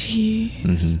ride. Jeez.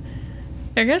 Mm-hmm.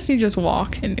 I guess you just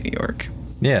walk in New York.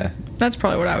 Yeah. That's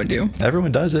probably what I would do.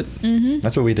 Everyone does it. Mm-hmm.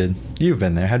 That's what we did. You've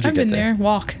been there. How'd you I've get been there? there.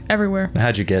 Walk everywhere.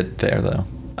 How'd you get there, though?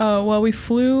 Oh, well, we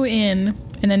flew in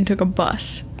and then took a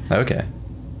bus. Okay.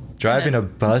 Driving a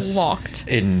bus Walked.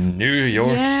 in New York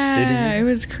City? Yeah, it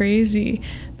was crazy.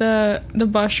 The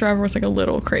bus driver was like a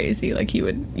little crazy. Like he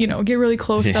would, get really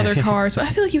close to Yeah. other cars. But I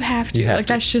feel like you have to. You have like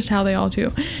to. that's just how they all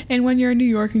do. And when you're in New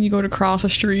York and you go to cross a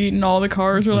street and all the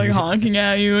cars are like honking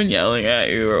at you and yelling at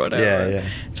you or whatever. Yeah.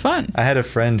 It's fun. I had a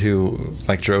friend who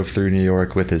like drove through New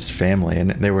York with his family,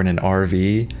 and they were in an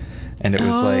RV, and it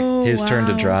was like his turn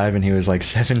to wow. drive, and he was like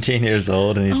 17 years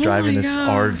old, and he's Oh driving my this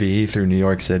God. RV through New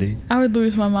York City. I would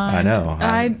lose my mind. I know.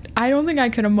 I don't think I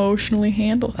could emotionally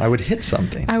handle that. I would hit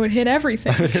something. I would hit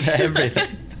everything. I would hit everything.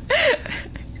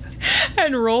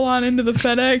 I'd roll on into the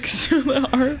FedEx, the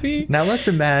RV. Now let's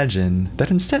imagine that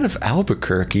instead of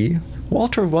Albuquerque,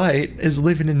 Walter White is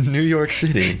living in New York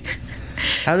City.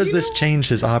 How does you this know- change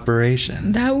his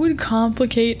operation? That would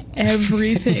complicate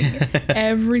everything.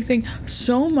 Everything.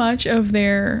 So much of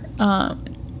their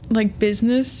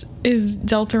business is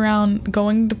dealt around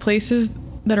going to places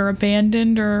that are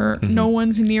abandoned or no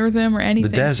one's near them or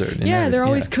anything. desert and Yeah, they're everything,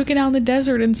 always yeah. cooking out in the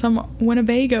desert in some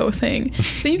Winnebago thing.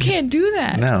 But you can't do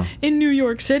that No. in New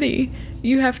York City.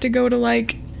 You have to go to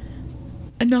like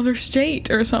another state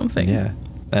or something. Yeah.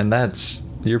 And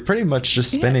you're pretty much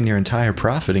just spending your entire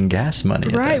profit in gas money.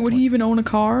 at Right. that Would point. he even own a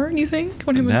car, you think?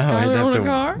 Would him and No, he'd Skylar have own to a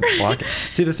car? walk it.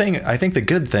 See, I think the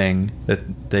good thing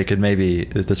that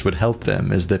this would help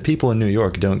them is that people in New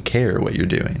York don't care what you're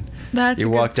doing. That's You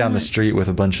a good walk down the point. street with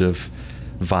a bunch of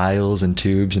vials and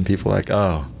tubes, and people are like,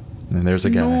 oh, and there's a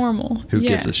guy. Normal. Who Yeah.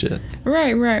 gives a shit?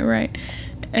 Right.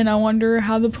 And I wonder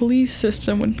how the police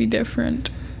system would be different.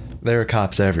 There are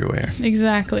cops everywhere.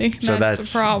 Exactly. So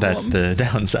that's the problem. That's the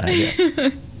downside. Yeah.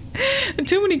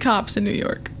 Too many cops in New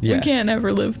York. Yeah. We can't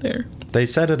ever live there. They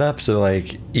set it up so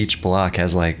like each block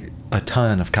has like a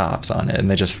ton of cops on it, and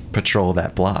they just patrol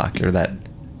that block or that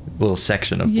little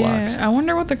section of blocks. I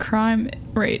wonder what the crime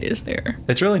rate is there.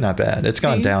 It's really not bad. It's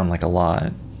gone See? down like a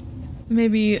lot.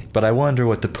 Maybe. But I wonder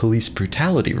what the police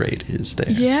brutality rate is there.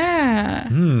 Yeah.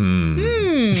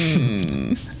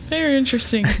 Hmm. Very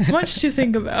interesting. Much to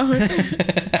think about.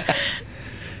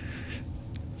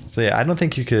 So yeah, I don't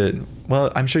think you could.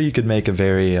 Well, I'm sure you could make a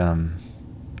very.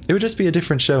 It would just be a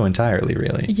different show entirely,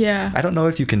 really. Yeah. I don't know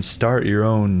if you can start your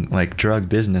own like drug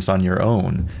business on your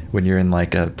own when you're in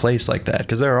like a place like that,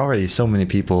 because there are already so many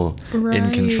people in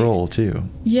Right. control too.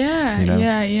 Yeah. You know?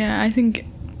 Yeah.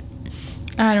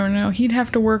 I don't know. He'd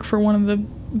have to work for one of the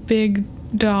big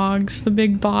dogs, the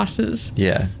big bosses.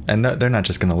 Yeah, and they're not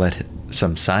just gonna let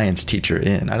some science teacher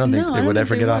in. I don't think No, I it don't would think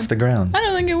ever they get would. off the ground. I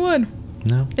don't think it would.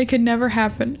 No. It could never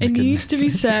happen. It It could- needs to be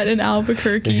set in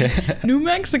Albuquerque, Yeah. New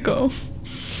Mexico.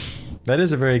 That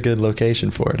is a very good location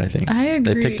for it, I think. I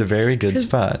agree. They picked a very good 'Cause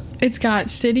spot. It's got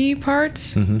city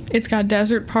parts, Mhm. it's got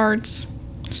desert parts,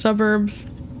 suburbs.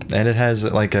 And it has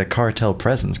like a cartel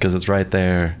presence because it's right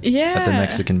there at the Yeah.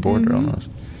 Mexican border Mhm. almost.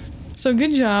 So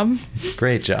good job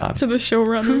Great job. to the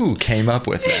showrunners. Who came up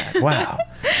with that? Wow.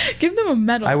 Give them a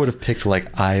medal. I would have picked like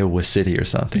Iowa City or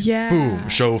something. Yeah. Boom.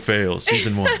 Show fails.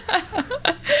 Season 1.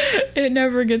 It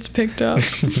never gets picked up.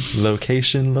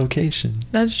 Location.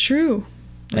 That's true.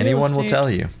 Real Anyone will estate.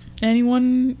 tell you.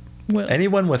 Anyone will.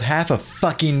 Anyone with half a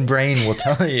fucking brain will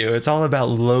tell you. It's all about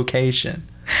location.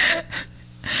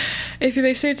 If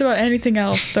they say it's about anything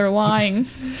else, they're lying.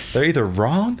 They're either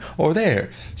wrong or they're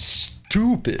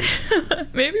stupid.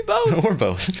 Maybe both. Or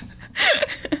both.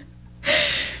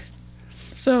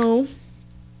 So,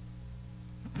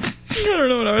 I don't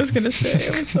know what I was gonna say.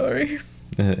 I'm sorry.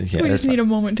 Yeah, we that's just need fine. a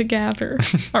moment to gather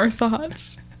our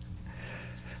thoughts.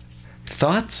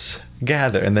 Thoughts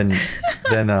gather, and then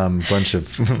bunch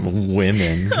of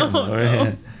women. Oh,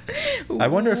 no. I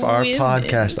wonder if our Women.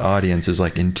 podcast audience is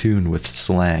like in tune with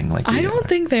slang. Like we I don't are.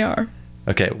 think they are.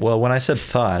 Okay, well, when I said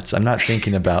thoughts, I'm not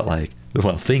thinking about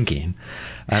thinking.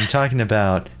 I'm talking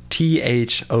about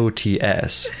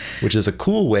THOTS, which is a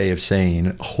cool way of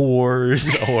saying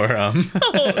whores or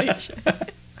Holy shit. I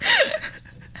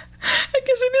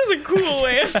guess it is a cool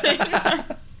way of saying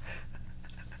that.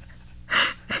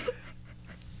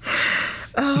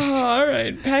 Oh, all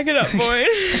right. Pack it up,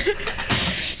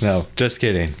 boys. No, just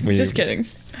kidding. Just kidding.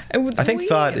 I think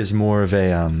thought is more of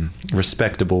a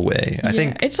respectable way. I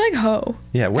think it's like hoe.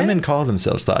 Yeah, women call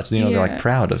themselves thoughts. They're like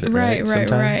proud of it, right?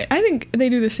 Right. I think they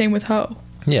do the same with hoe.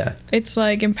 Yeah. It's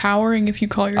like empowering if you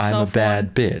call yourself I'm a bad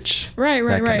one. bitch. Right.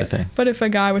 That kind of thing. But if a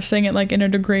guy was saying it like in a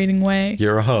degrading way,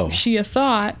 You're a hoe. she a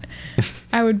thought,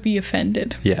 I would be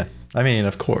offended. Yeah. I mean,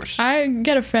 of course. I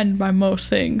get offended by most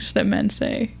things that men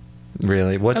say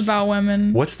Really? about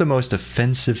women. What's the most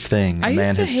offensive thing a I man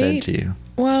used to has said hate- to you?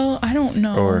 Well, I don't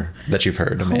know. Or that you've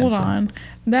heard a man Hold say? on.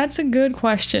 That's a good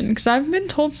question because I've been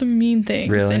told some mean things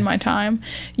Really? in my time.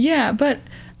 Yeah, but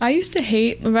I used to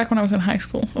hate, back when I was in high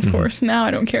school, of Mm-hmm. course. Now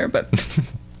I don't care, but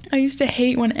I used to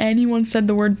hate when anyone said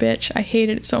the word bitch. I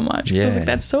hated it so much. 'Cause I was Yeah. like,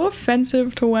 that's so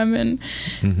offensive to women.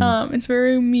 Mhm. It's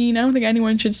very mean. I don't think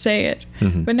anyone should say it.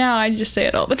 Mhm. But now I just say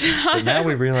it all the time. But now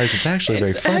we realize it's actually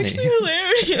very funny. It's actually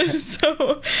hilarious.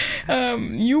 So,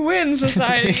 you win,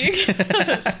 society.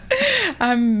 'cause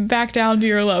I'm back down to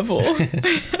your level.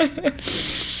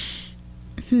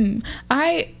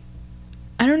 I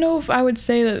don't know if I would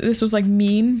say that this was like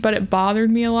mean, but it bothered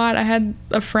me a lot. I had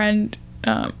a friend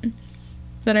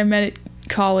that I met at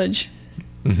college.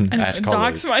 Mhm. I At don't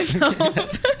college. dox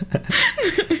myself.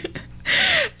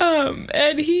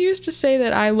 And he used to say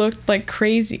that I looked like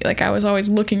crazy, like I was always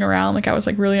looking around, like I was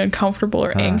like really uncomfortable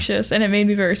or anxious, and it made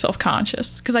me very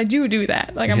self-conscious because I do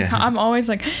that. Like Yeah. I'm always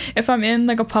like, if I'm in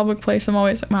like a public place, I'm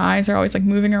always my eyes are always like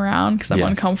moving around because I'm Yeah.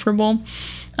 uncomfortable.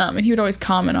 And he would always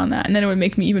comment on that, and then it would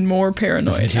make me even more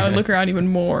paranoid. I would Yeah. look around even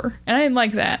more, and I didn't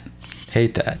like that.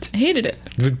 Hate that. I hated it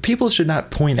People should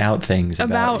not point out things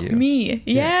about you. me.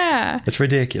 Yeah. It's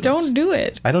ridiculous. Don't do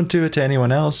it. I don't do it to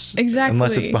anyone else. Exactly.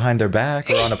 Unless it's behind their back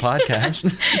or on a podcast.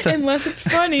 So- Unless it's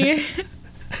funny.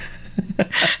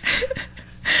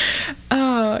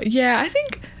 Yeah, I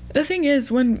think the thing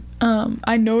is when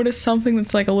I notice something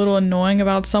that's like a little annoying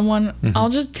about someone, I'll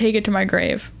just take it to my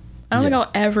grave. I don't think Yeah.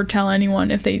 I'll ever tell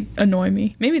anyone if they annoy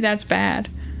me. Maybe that's bad.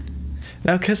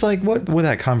 Now, because, like, what would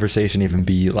that conversation even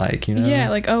be like, you know? Yeah,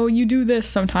 like, oh, you do this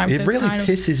sometimes. It It's really kind of-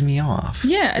 pisses me off.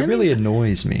 Yeah, It I really mean,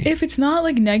 annoys me. if it's not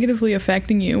like negatively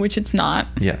affecting you, which it's not,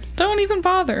 Yeah. don't even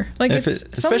bother. Like, If it's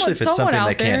it- especially if it's something out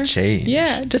that can't there, change.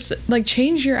 Yeah, just like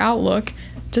change your outlook.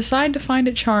 Decide to find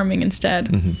it charming instead.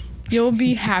 Mhm. You'll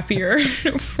be happier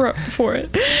for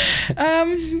it.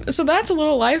 So that's a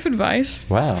little life advice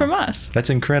Wow. from us.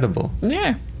 That's incredible.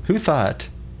 Yeah. Who thought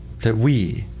that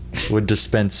we would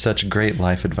dispense such great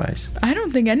life advice? I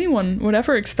don't think anyone would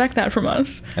ever expect that from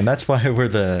us. And that's why we're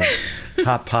the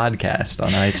top podcast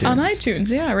on iTunes. On iTunes,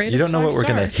 yeah. Rate You us don't know 5 what we're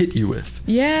going to stars. hit you with.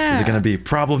 Yeah. Is it going to be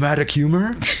problematic humor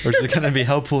or is it going to be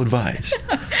helpful advice?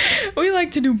 We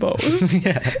like to do both.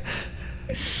 Yeah.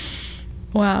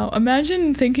 Wow.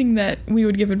 Imagine thinking that we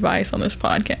would give advice on this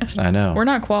podcast. I know. We're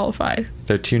not qualified.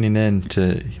 They're tuning in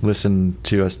to listen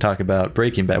to us talk about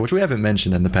Breaking Bad, which we haven't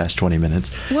mentioned in the past 20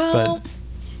 minutes. Well, but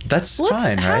that's let's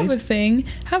fine, have right? a thing.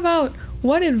 How about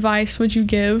what advice would you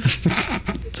give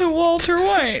to Walter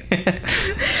White?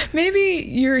 Maybe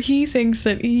he thinks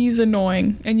that he's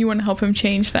annoying and you want to help him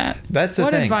change that. That's the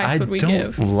what thing. advice I would we don't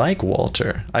give? like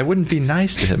Walter. I wouldn't be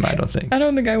nice to him, I don't think. I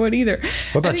don't think I would either.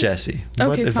 What about I think- Jesse? What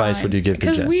Okay, advice fine. would you give to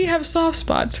Jesse? Because we have soft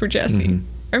spots for Jesse. Mhm.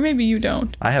 Or maybe you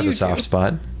don't. I have You a soft do.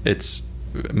 spot. It's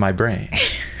my brain.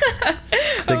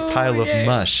 Big Oh, pile yay. of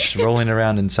mush rolling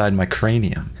around inside my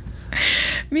cranium.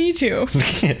 Me too.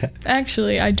 Yeah.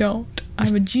 Actually, I don't. I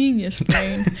have a genius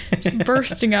brain. It's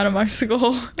bursting out of my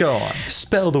skull. Go on.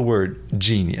 Spell the word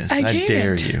genius. I can't.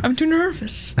 dare you. I'm too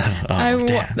nervous. Oh, I want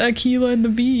damn. Aquila and the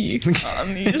bee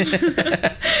on these.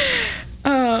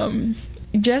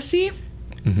 Jesse,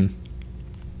 Mhm.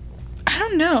 I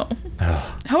don't know.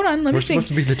 Oh. Hold on, let We're me think. supposed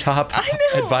to be the top I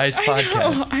know. advice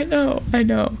podcast. I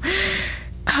know.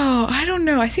 Oh, I don't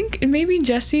know. I think maybe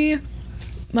Jesse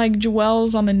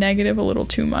dwells on the negative a little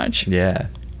too much. Yeah.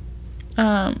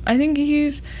 I think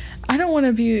I don't want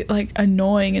to be like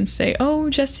annoying and say, "Oh,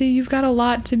 Jesse, you've got a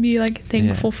lot to be like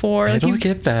thankful for." Like, it'll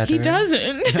get better. He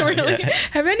doesn't really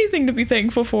have anything to be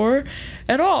thankful for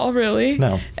at all, really.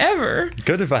 No. Ever.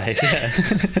 Good advice.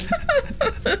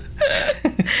 Yeah.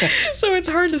 So it's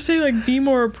hard to say, like, be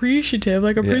more appreciative.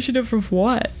 Like, appreciative of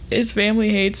what? His family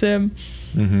hates him.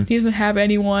 Mm-hmm. He doesn't have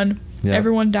anyone. Yeah.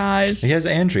 Everyone dies. He has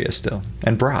Andrea still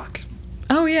and Brock.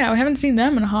 Oh, yeah. I haven't seen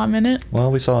them in a hot minute.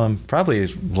 Well, we saw him probably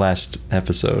last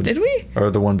episode. Did we? Or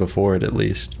the one before it, at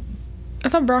least. I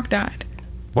thought Brock died.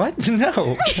 What?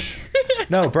 No.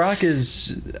 No, Brock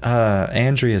is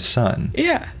Andrea's son.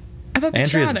 Yeah. I thought they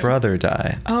Andrea's shot him. brother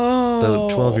died. Oh.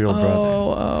 The 12-year-old brother.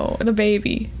 Oh, the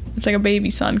baby. It's like a baby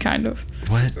son, kind of.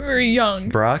 What? Very young.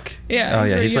 Brock? Yeah. Oh, yeah,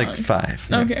 very he's young. like 5.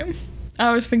 Yeah. Okay.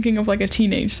 I was thinking of like a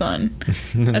teenage son.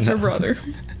 That's her No. brother.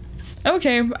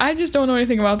 Okay, I just don't know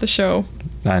anything about the show.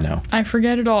 I know. I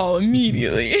forget it all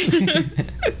immediately.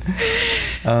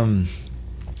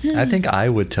 I think I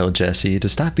would tell Jesse to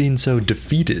stop being so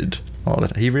defeated all the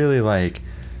time. He really like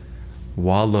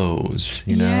wallows,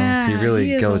 you know? Yeah, he really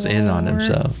he is a goes in on wallower.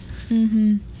 himself.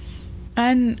 Mm-hmm.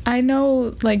 And I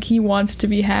know, like, he wants to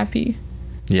be happy,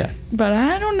 Yeah. but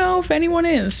I don't know if anyone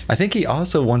is. I think he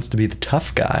also wants to be the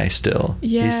tough guy still.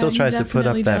 Yeah, he still tries to put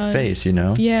up definitely that does. face, you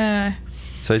know? Yeah,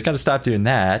 So he's got to stop doing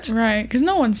that. right. Because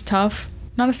no one's tough.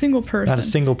 Not a single person. Not a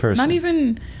single person. Not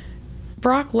even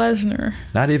Brock Lesnar.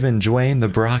 Not even Dwayne the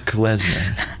Brock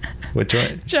Lesnar. What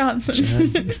Dwayne? Johnson.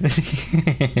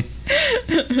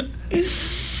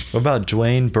 What about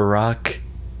Dwayne Barack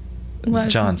Lesnar.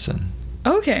 Johnson?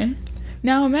 Okay.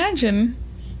 Now imagine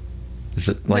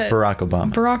Like that Barack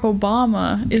Obama. Barack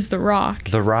Obama is The Rock.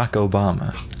 The Rock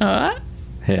Obama.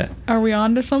 Yeah. Are we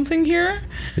on to something here?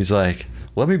 He's like,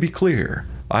 let me be clear.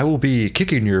 I will be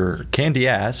kicking your candy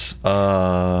ass,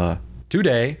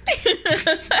 today.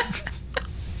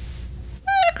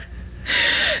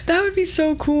 That would be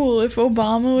so cool if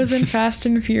Obama was in Fast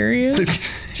and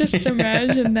Furious. Just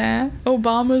imagine that.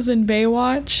 Obama's in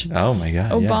Baywatch. Oh my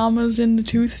god. Obama's in the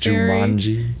Tooth Yeah. Fairy.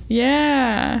 Jumanji.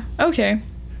 Yeah. Okay.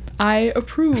 I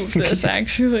approve this,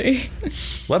 actually.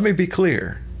 Let me be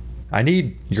clear. I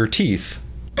need your teeth.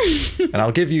 And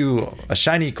I'll give you a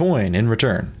shiny coin in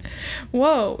return.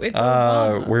 Whoa, it's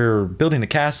Obama. We're building a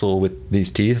castle with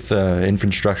these teeth.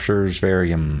 Infrastructure is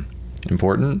very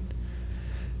important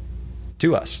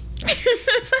to us.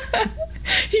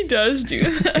 He does do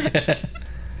that.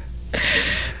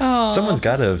 Oh. Someone's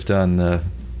got to have done the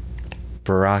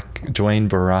Dwayne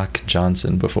Barack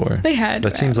Johnson before. They had.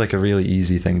 That seems like a really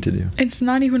easy thing to do. It's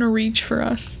not even a reach for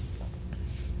us.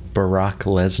 Barack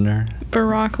Lesnar.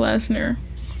 Brock Lesnar.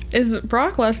 Is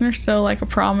Brock Lesnar still like a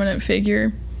prominent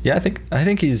figure? Yeah, I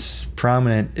think he's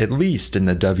prominent at least in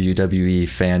the WWE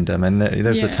fandom, and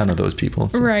there's a Yeah. ton of those people.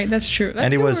 So. Right, that's true. That's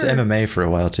And he who was we're- MMA for a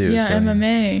while too. Yeah, so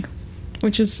MMA.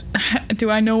 Which is,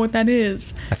 do I know what that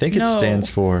is? I think it No. stands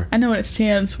for. I know what it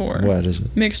stands for. What is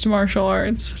it? Mixed martial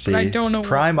arts. See, but I don't know.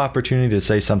 prime opportunity to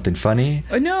say something funny.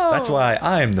 No. That's why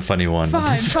I'm the funny one.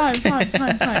 Fine.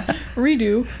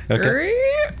 Redo. Okay.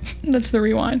 That's the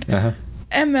rewind. Uh-huh.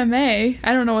 MMA.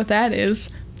 I don't know what that is.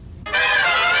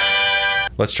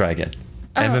 Let's try again.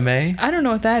 Oh, MMA? I don't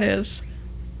know what that is.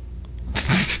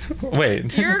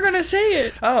 Wait. You're gonna say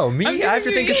it. Oh, me? I'm I have to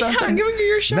giving think of you- something? I'm giving you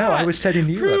your shot. No, I was setting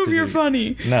you up. Prove to you're do-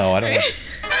 funny. No, I don't want.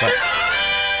 What?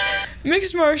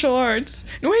 Mixed martial arts.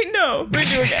 Wait, no.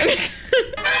 Redo again.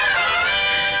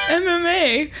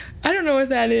 MMA. I don't know what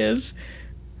that is.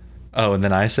 Oh, and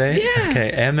then I say? Yeah.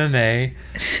 Okay, MMA.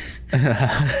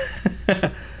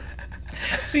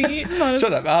 See? It's not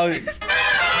Shut up.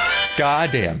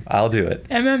 Goddamn, I'll do it.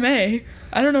 MMA.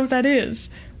 I don't know what that is.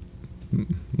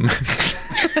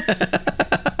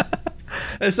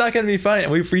 It's not going to be funny.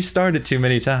 We've restarted too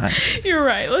many times. You're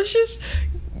right. Let's just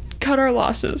cut our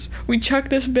losses. We chuck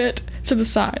this bit to the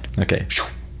side. Okay.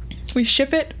 We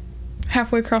ship it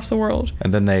halfway across the world.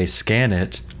 And then they scan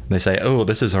it. They say, oh,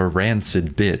 this is a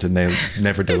rancid bit. And they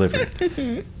never deliver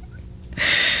it.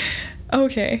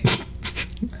 Okay.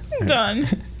 Done.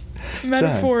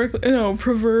 Metaphorically. No,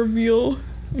 proverbial.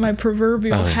 My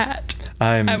proverbial Oh. hat.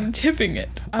 I'm I'm tipping it.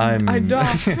 I'm- I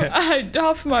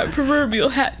doff my proverbial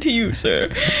hat to you,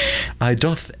 sir. I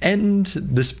doth end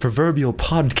this proverbial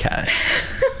podcast.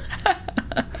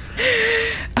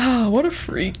 Oh, what a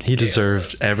freak. He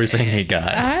deserved everything he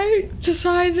got. I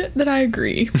decide that I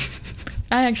agree.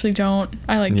 I actually don't.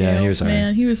 I like Yeah, Gale. he was alright.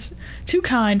 Man, he was too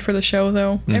kind for the show,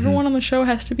 though. Mhm. Everyone on the show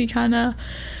has to be kind of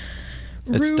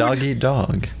rude. It's dog eat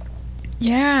dog.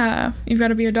 Yeah, you've got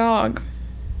to be a dog.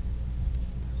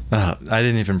 I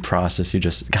didn't even process. You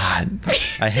just, God,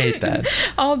 I hate that.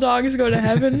 All dogs go to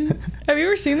heaven. Have you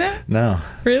ever seen that? No.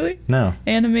 Really? No.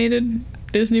 Animated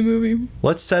Disney movie.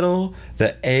 Let's settle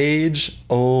the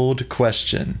age-old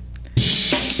question.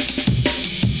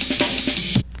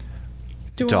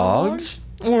 Do all Dogs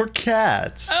or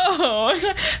cats? Oh, I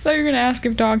thought you were going to ask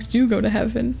if dogs do go to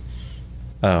heaven.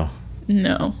 Oh,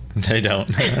 No. they don't.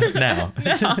 Now.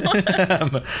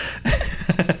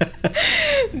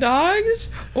 Dogs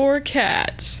or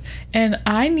cats? And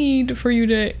I need for you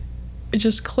to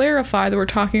just clarify that we're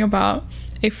talking about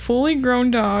a fully grown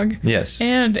dog Yes.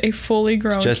 and a fully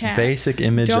grown Just cat. basic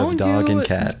image Don't of dog do and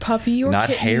cat. puppy or not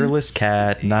kitten. hairless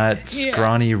cat, not Yeah.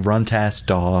 scrawny runt-ass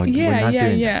dog. Yeah, We're not yeah,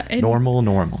 doing yeah. that. And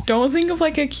Normal. Don't think of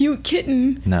like a cute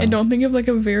kitten. No. And don't think of like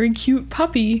a very cute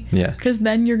puppy. Yeah. Because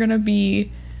then you're going to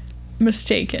be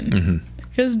mistaken. Mm-hmm.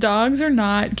 Because dogs are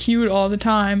not cute all the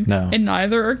time. No. And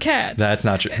neither are cats. That's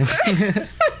not true.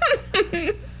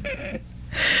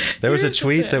 There was a Here's the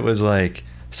tweet thing. that was like,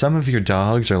 some of your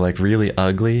dogs are like really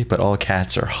ugly, but all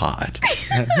cats are hot.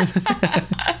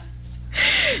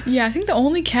 Yeah, I think the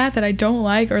only cat that I don't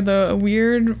like are the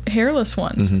weird hairless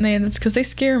ones. Mhm. And that's because they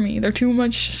scare me. They're too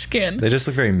much skin. They just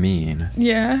look very mean.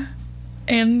 Yeah.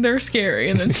 And they're scary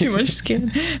and there's too much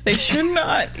skin. They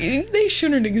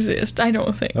shouldn't exist, I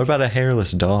don't think. What about a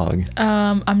hairless dog?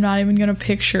 I'm not even gonna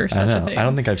picture I such know. a thing. I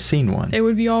don't think I've seen one. It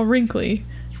would be all wrinkly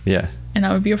Yeah. and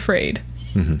I would be afraid.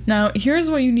 hmm Now, here's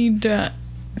what you need to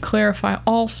clarify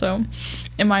also.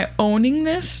 Am I owning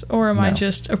this or am I No.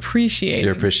 just appreciating?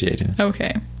 You're appreciating it.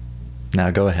 Okay. Now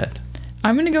go ahead.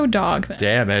 I'm gonna go dog then.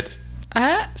 Damn it.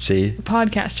 See?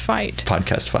 Podcast fight.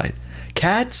 Podcast fight.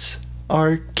 Cats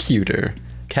are cuter.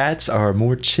 Cats are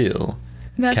more chill.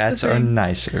 That's Cats the are thing.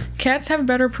 nicer. Cats have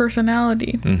better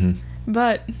personality, hmm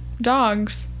but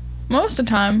dogs, most of the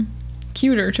time,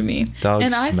 cuter to me. Dogs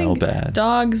and I smell think bad.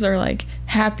 dogs are like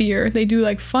happier. They do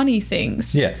like funny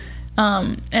things. Yeah.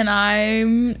 And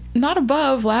I'm not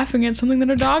above laughing at something that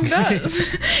a dog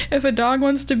does. If a dog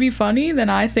wants to be funny, then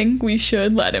I think we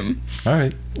should let him. All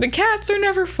right. The cats are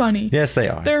never funny. Yes, they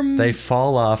are. They're- They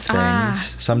fall off things.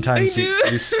 Ah, Sometimes they you,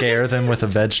 do. you scare them with a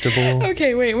vegetable.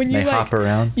 Okay, wait. When you They like hop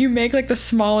around. you make like the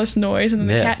smallest noise and then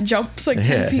the Yeah. cat jumps like 10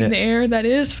 Yeah, feet in yeah. the air, that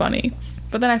is funny.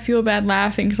 But then I feel bad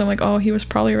laughing because I'm like, oh, he was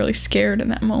probably really scared in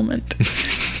that moment.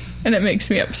 And it makes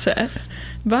me upset.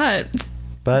 But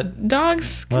But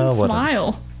dogs can Well, whatever.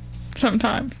 smile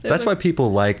sometimes. They're that's why like-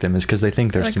 people like them, is because they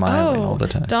think they're like, smiling oh, all the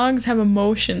time. Dogs have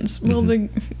emotions. Well, Here's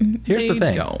they the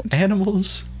thing. don't.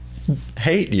 Animals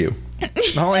hate you.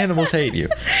 All animals hate you.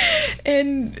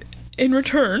 And in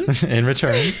return, In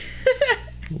return,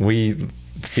 we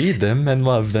feed them and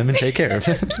love them and take care of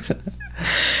them.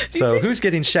 So who's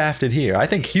getting shafted here? I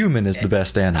think human is the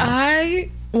best animal.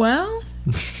 well,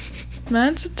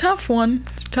 that's a tough one.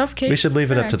 It's a tough case. We should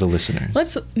leave it up to the crack. listeners.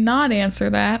 Let's not answer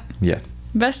that. Yeah,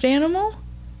 Best animal?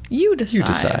 You decide. you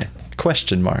decide.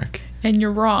 Question mark. And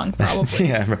you're wrong, probably.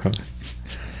 Yeah, bro.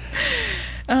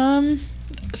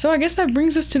 So I guess that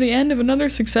brings us to the end of another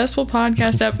successful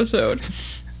podcast episode.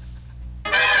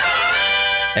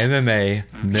 MMA,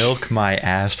 milk my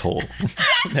asshole.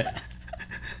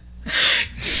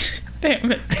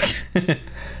 Damn it.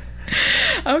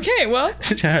 Okay, well,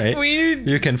 All right.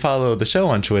 You can follow the show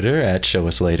on Twitter at Show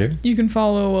Us Later. you can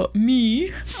follow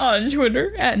me on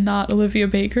Twitter at not Olivia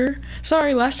Baker.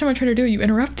 Sorry, last time I tried to do it, you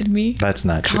interrupted me That's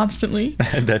not true. constantly.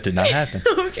 That did not happen.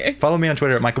 Okay, Follow me on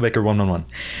Twitter at MichaelBaker111.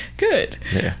 good.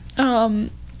 Yeah.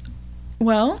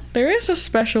 Well, there is a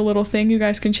special little thing you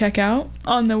guys can check out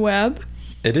on the web.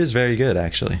 It is very good,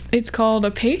 actually. It's called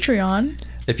a Patreon.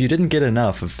 If you didn't get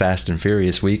enough of Fast and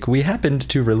Furious Week, we happened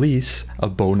to release a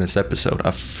bonus episode,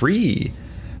 a free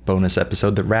bonus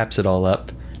episode that wraps it all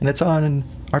up, and it's on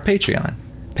our Patreon,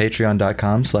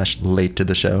 patreon.com/late to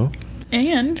the show.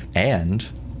 And And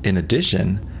in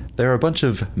addition, there are a bunch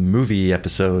of movie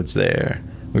episodes there.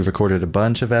 We've recorded a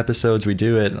bunch of episodes. We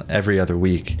do it every other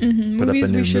week. Put movies up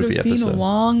a new we should movie have seen episode. a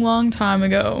long, long time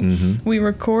ago. Mhm. We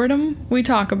record them, we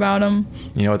talk about them.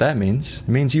 You know what that means?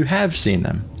 It means you have seen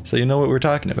them, so you know what we're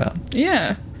talking about.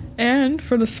 Yeah. And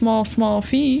for the small, small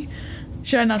fee,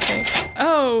 should I not say?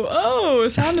 Oh,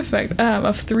 sound effect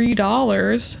of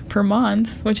 $3 per month,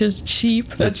 which is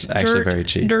cheap. That's actually very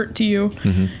cheap. Dirt to you.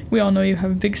 Mhm. We all know you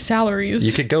have big salaries.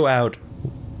 You could go out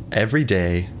every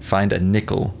day, find a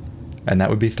nickel, and that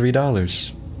would be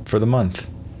 $3 for the month.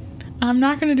 I'm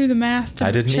not gonna do the math to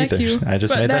I didn't check either. you. I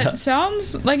just but made that that up.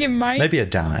 sounds like it might. Maybe a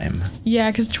dime, Yeah,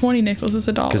 because 20 nickels is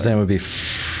 $1. because then it would be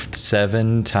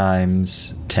 7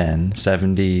 times 10,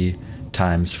 70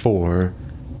 times 4,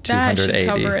 That should 280,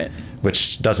 cover it.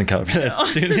 which doesn't cover it.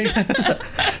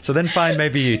 So then find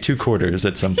maybe 2 quarters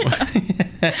at some point.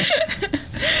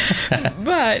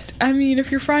 But I mean,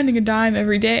 if you're finding a dime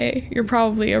every day, you're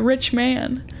probably a rich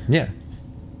man Yeah.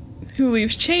 who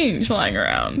leaves change lying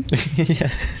around Yeah.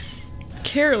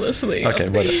 carelessly. Okay,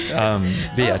 but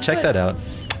yeah, check that out.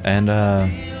 And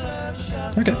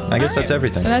okay, I guess that's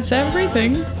everything. That's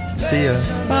everything. See ya.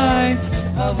 Bye.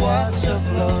 What's a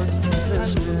float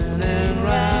that's spinning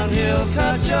round, he'll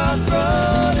cut your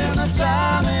throat in the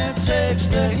time it takes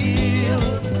to heal.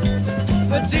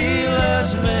 The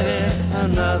dealer's made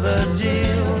another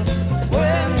deal.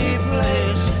 When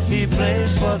he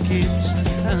plays for keeps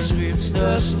and sweeps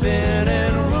the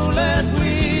spinning roulette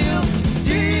wheel.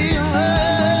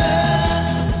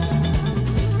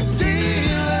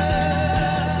 Dealer,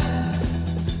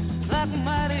 like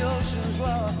mighty ocean's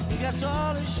roar, he gets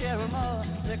all his share and more.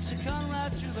 Mexican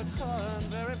right to the core and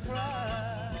very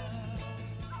proud.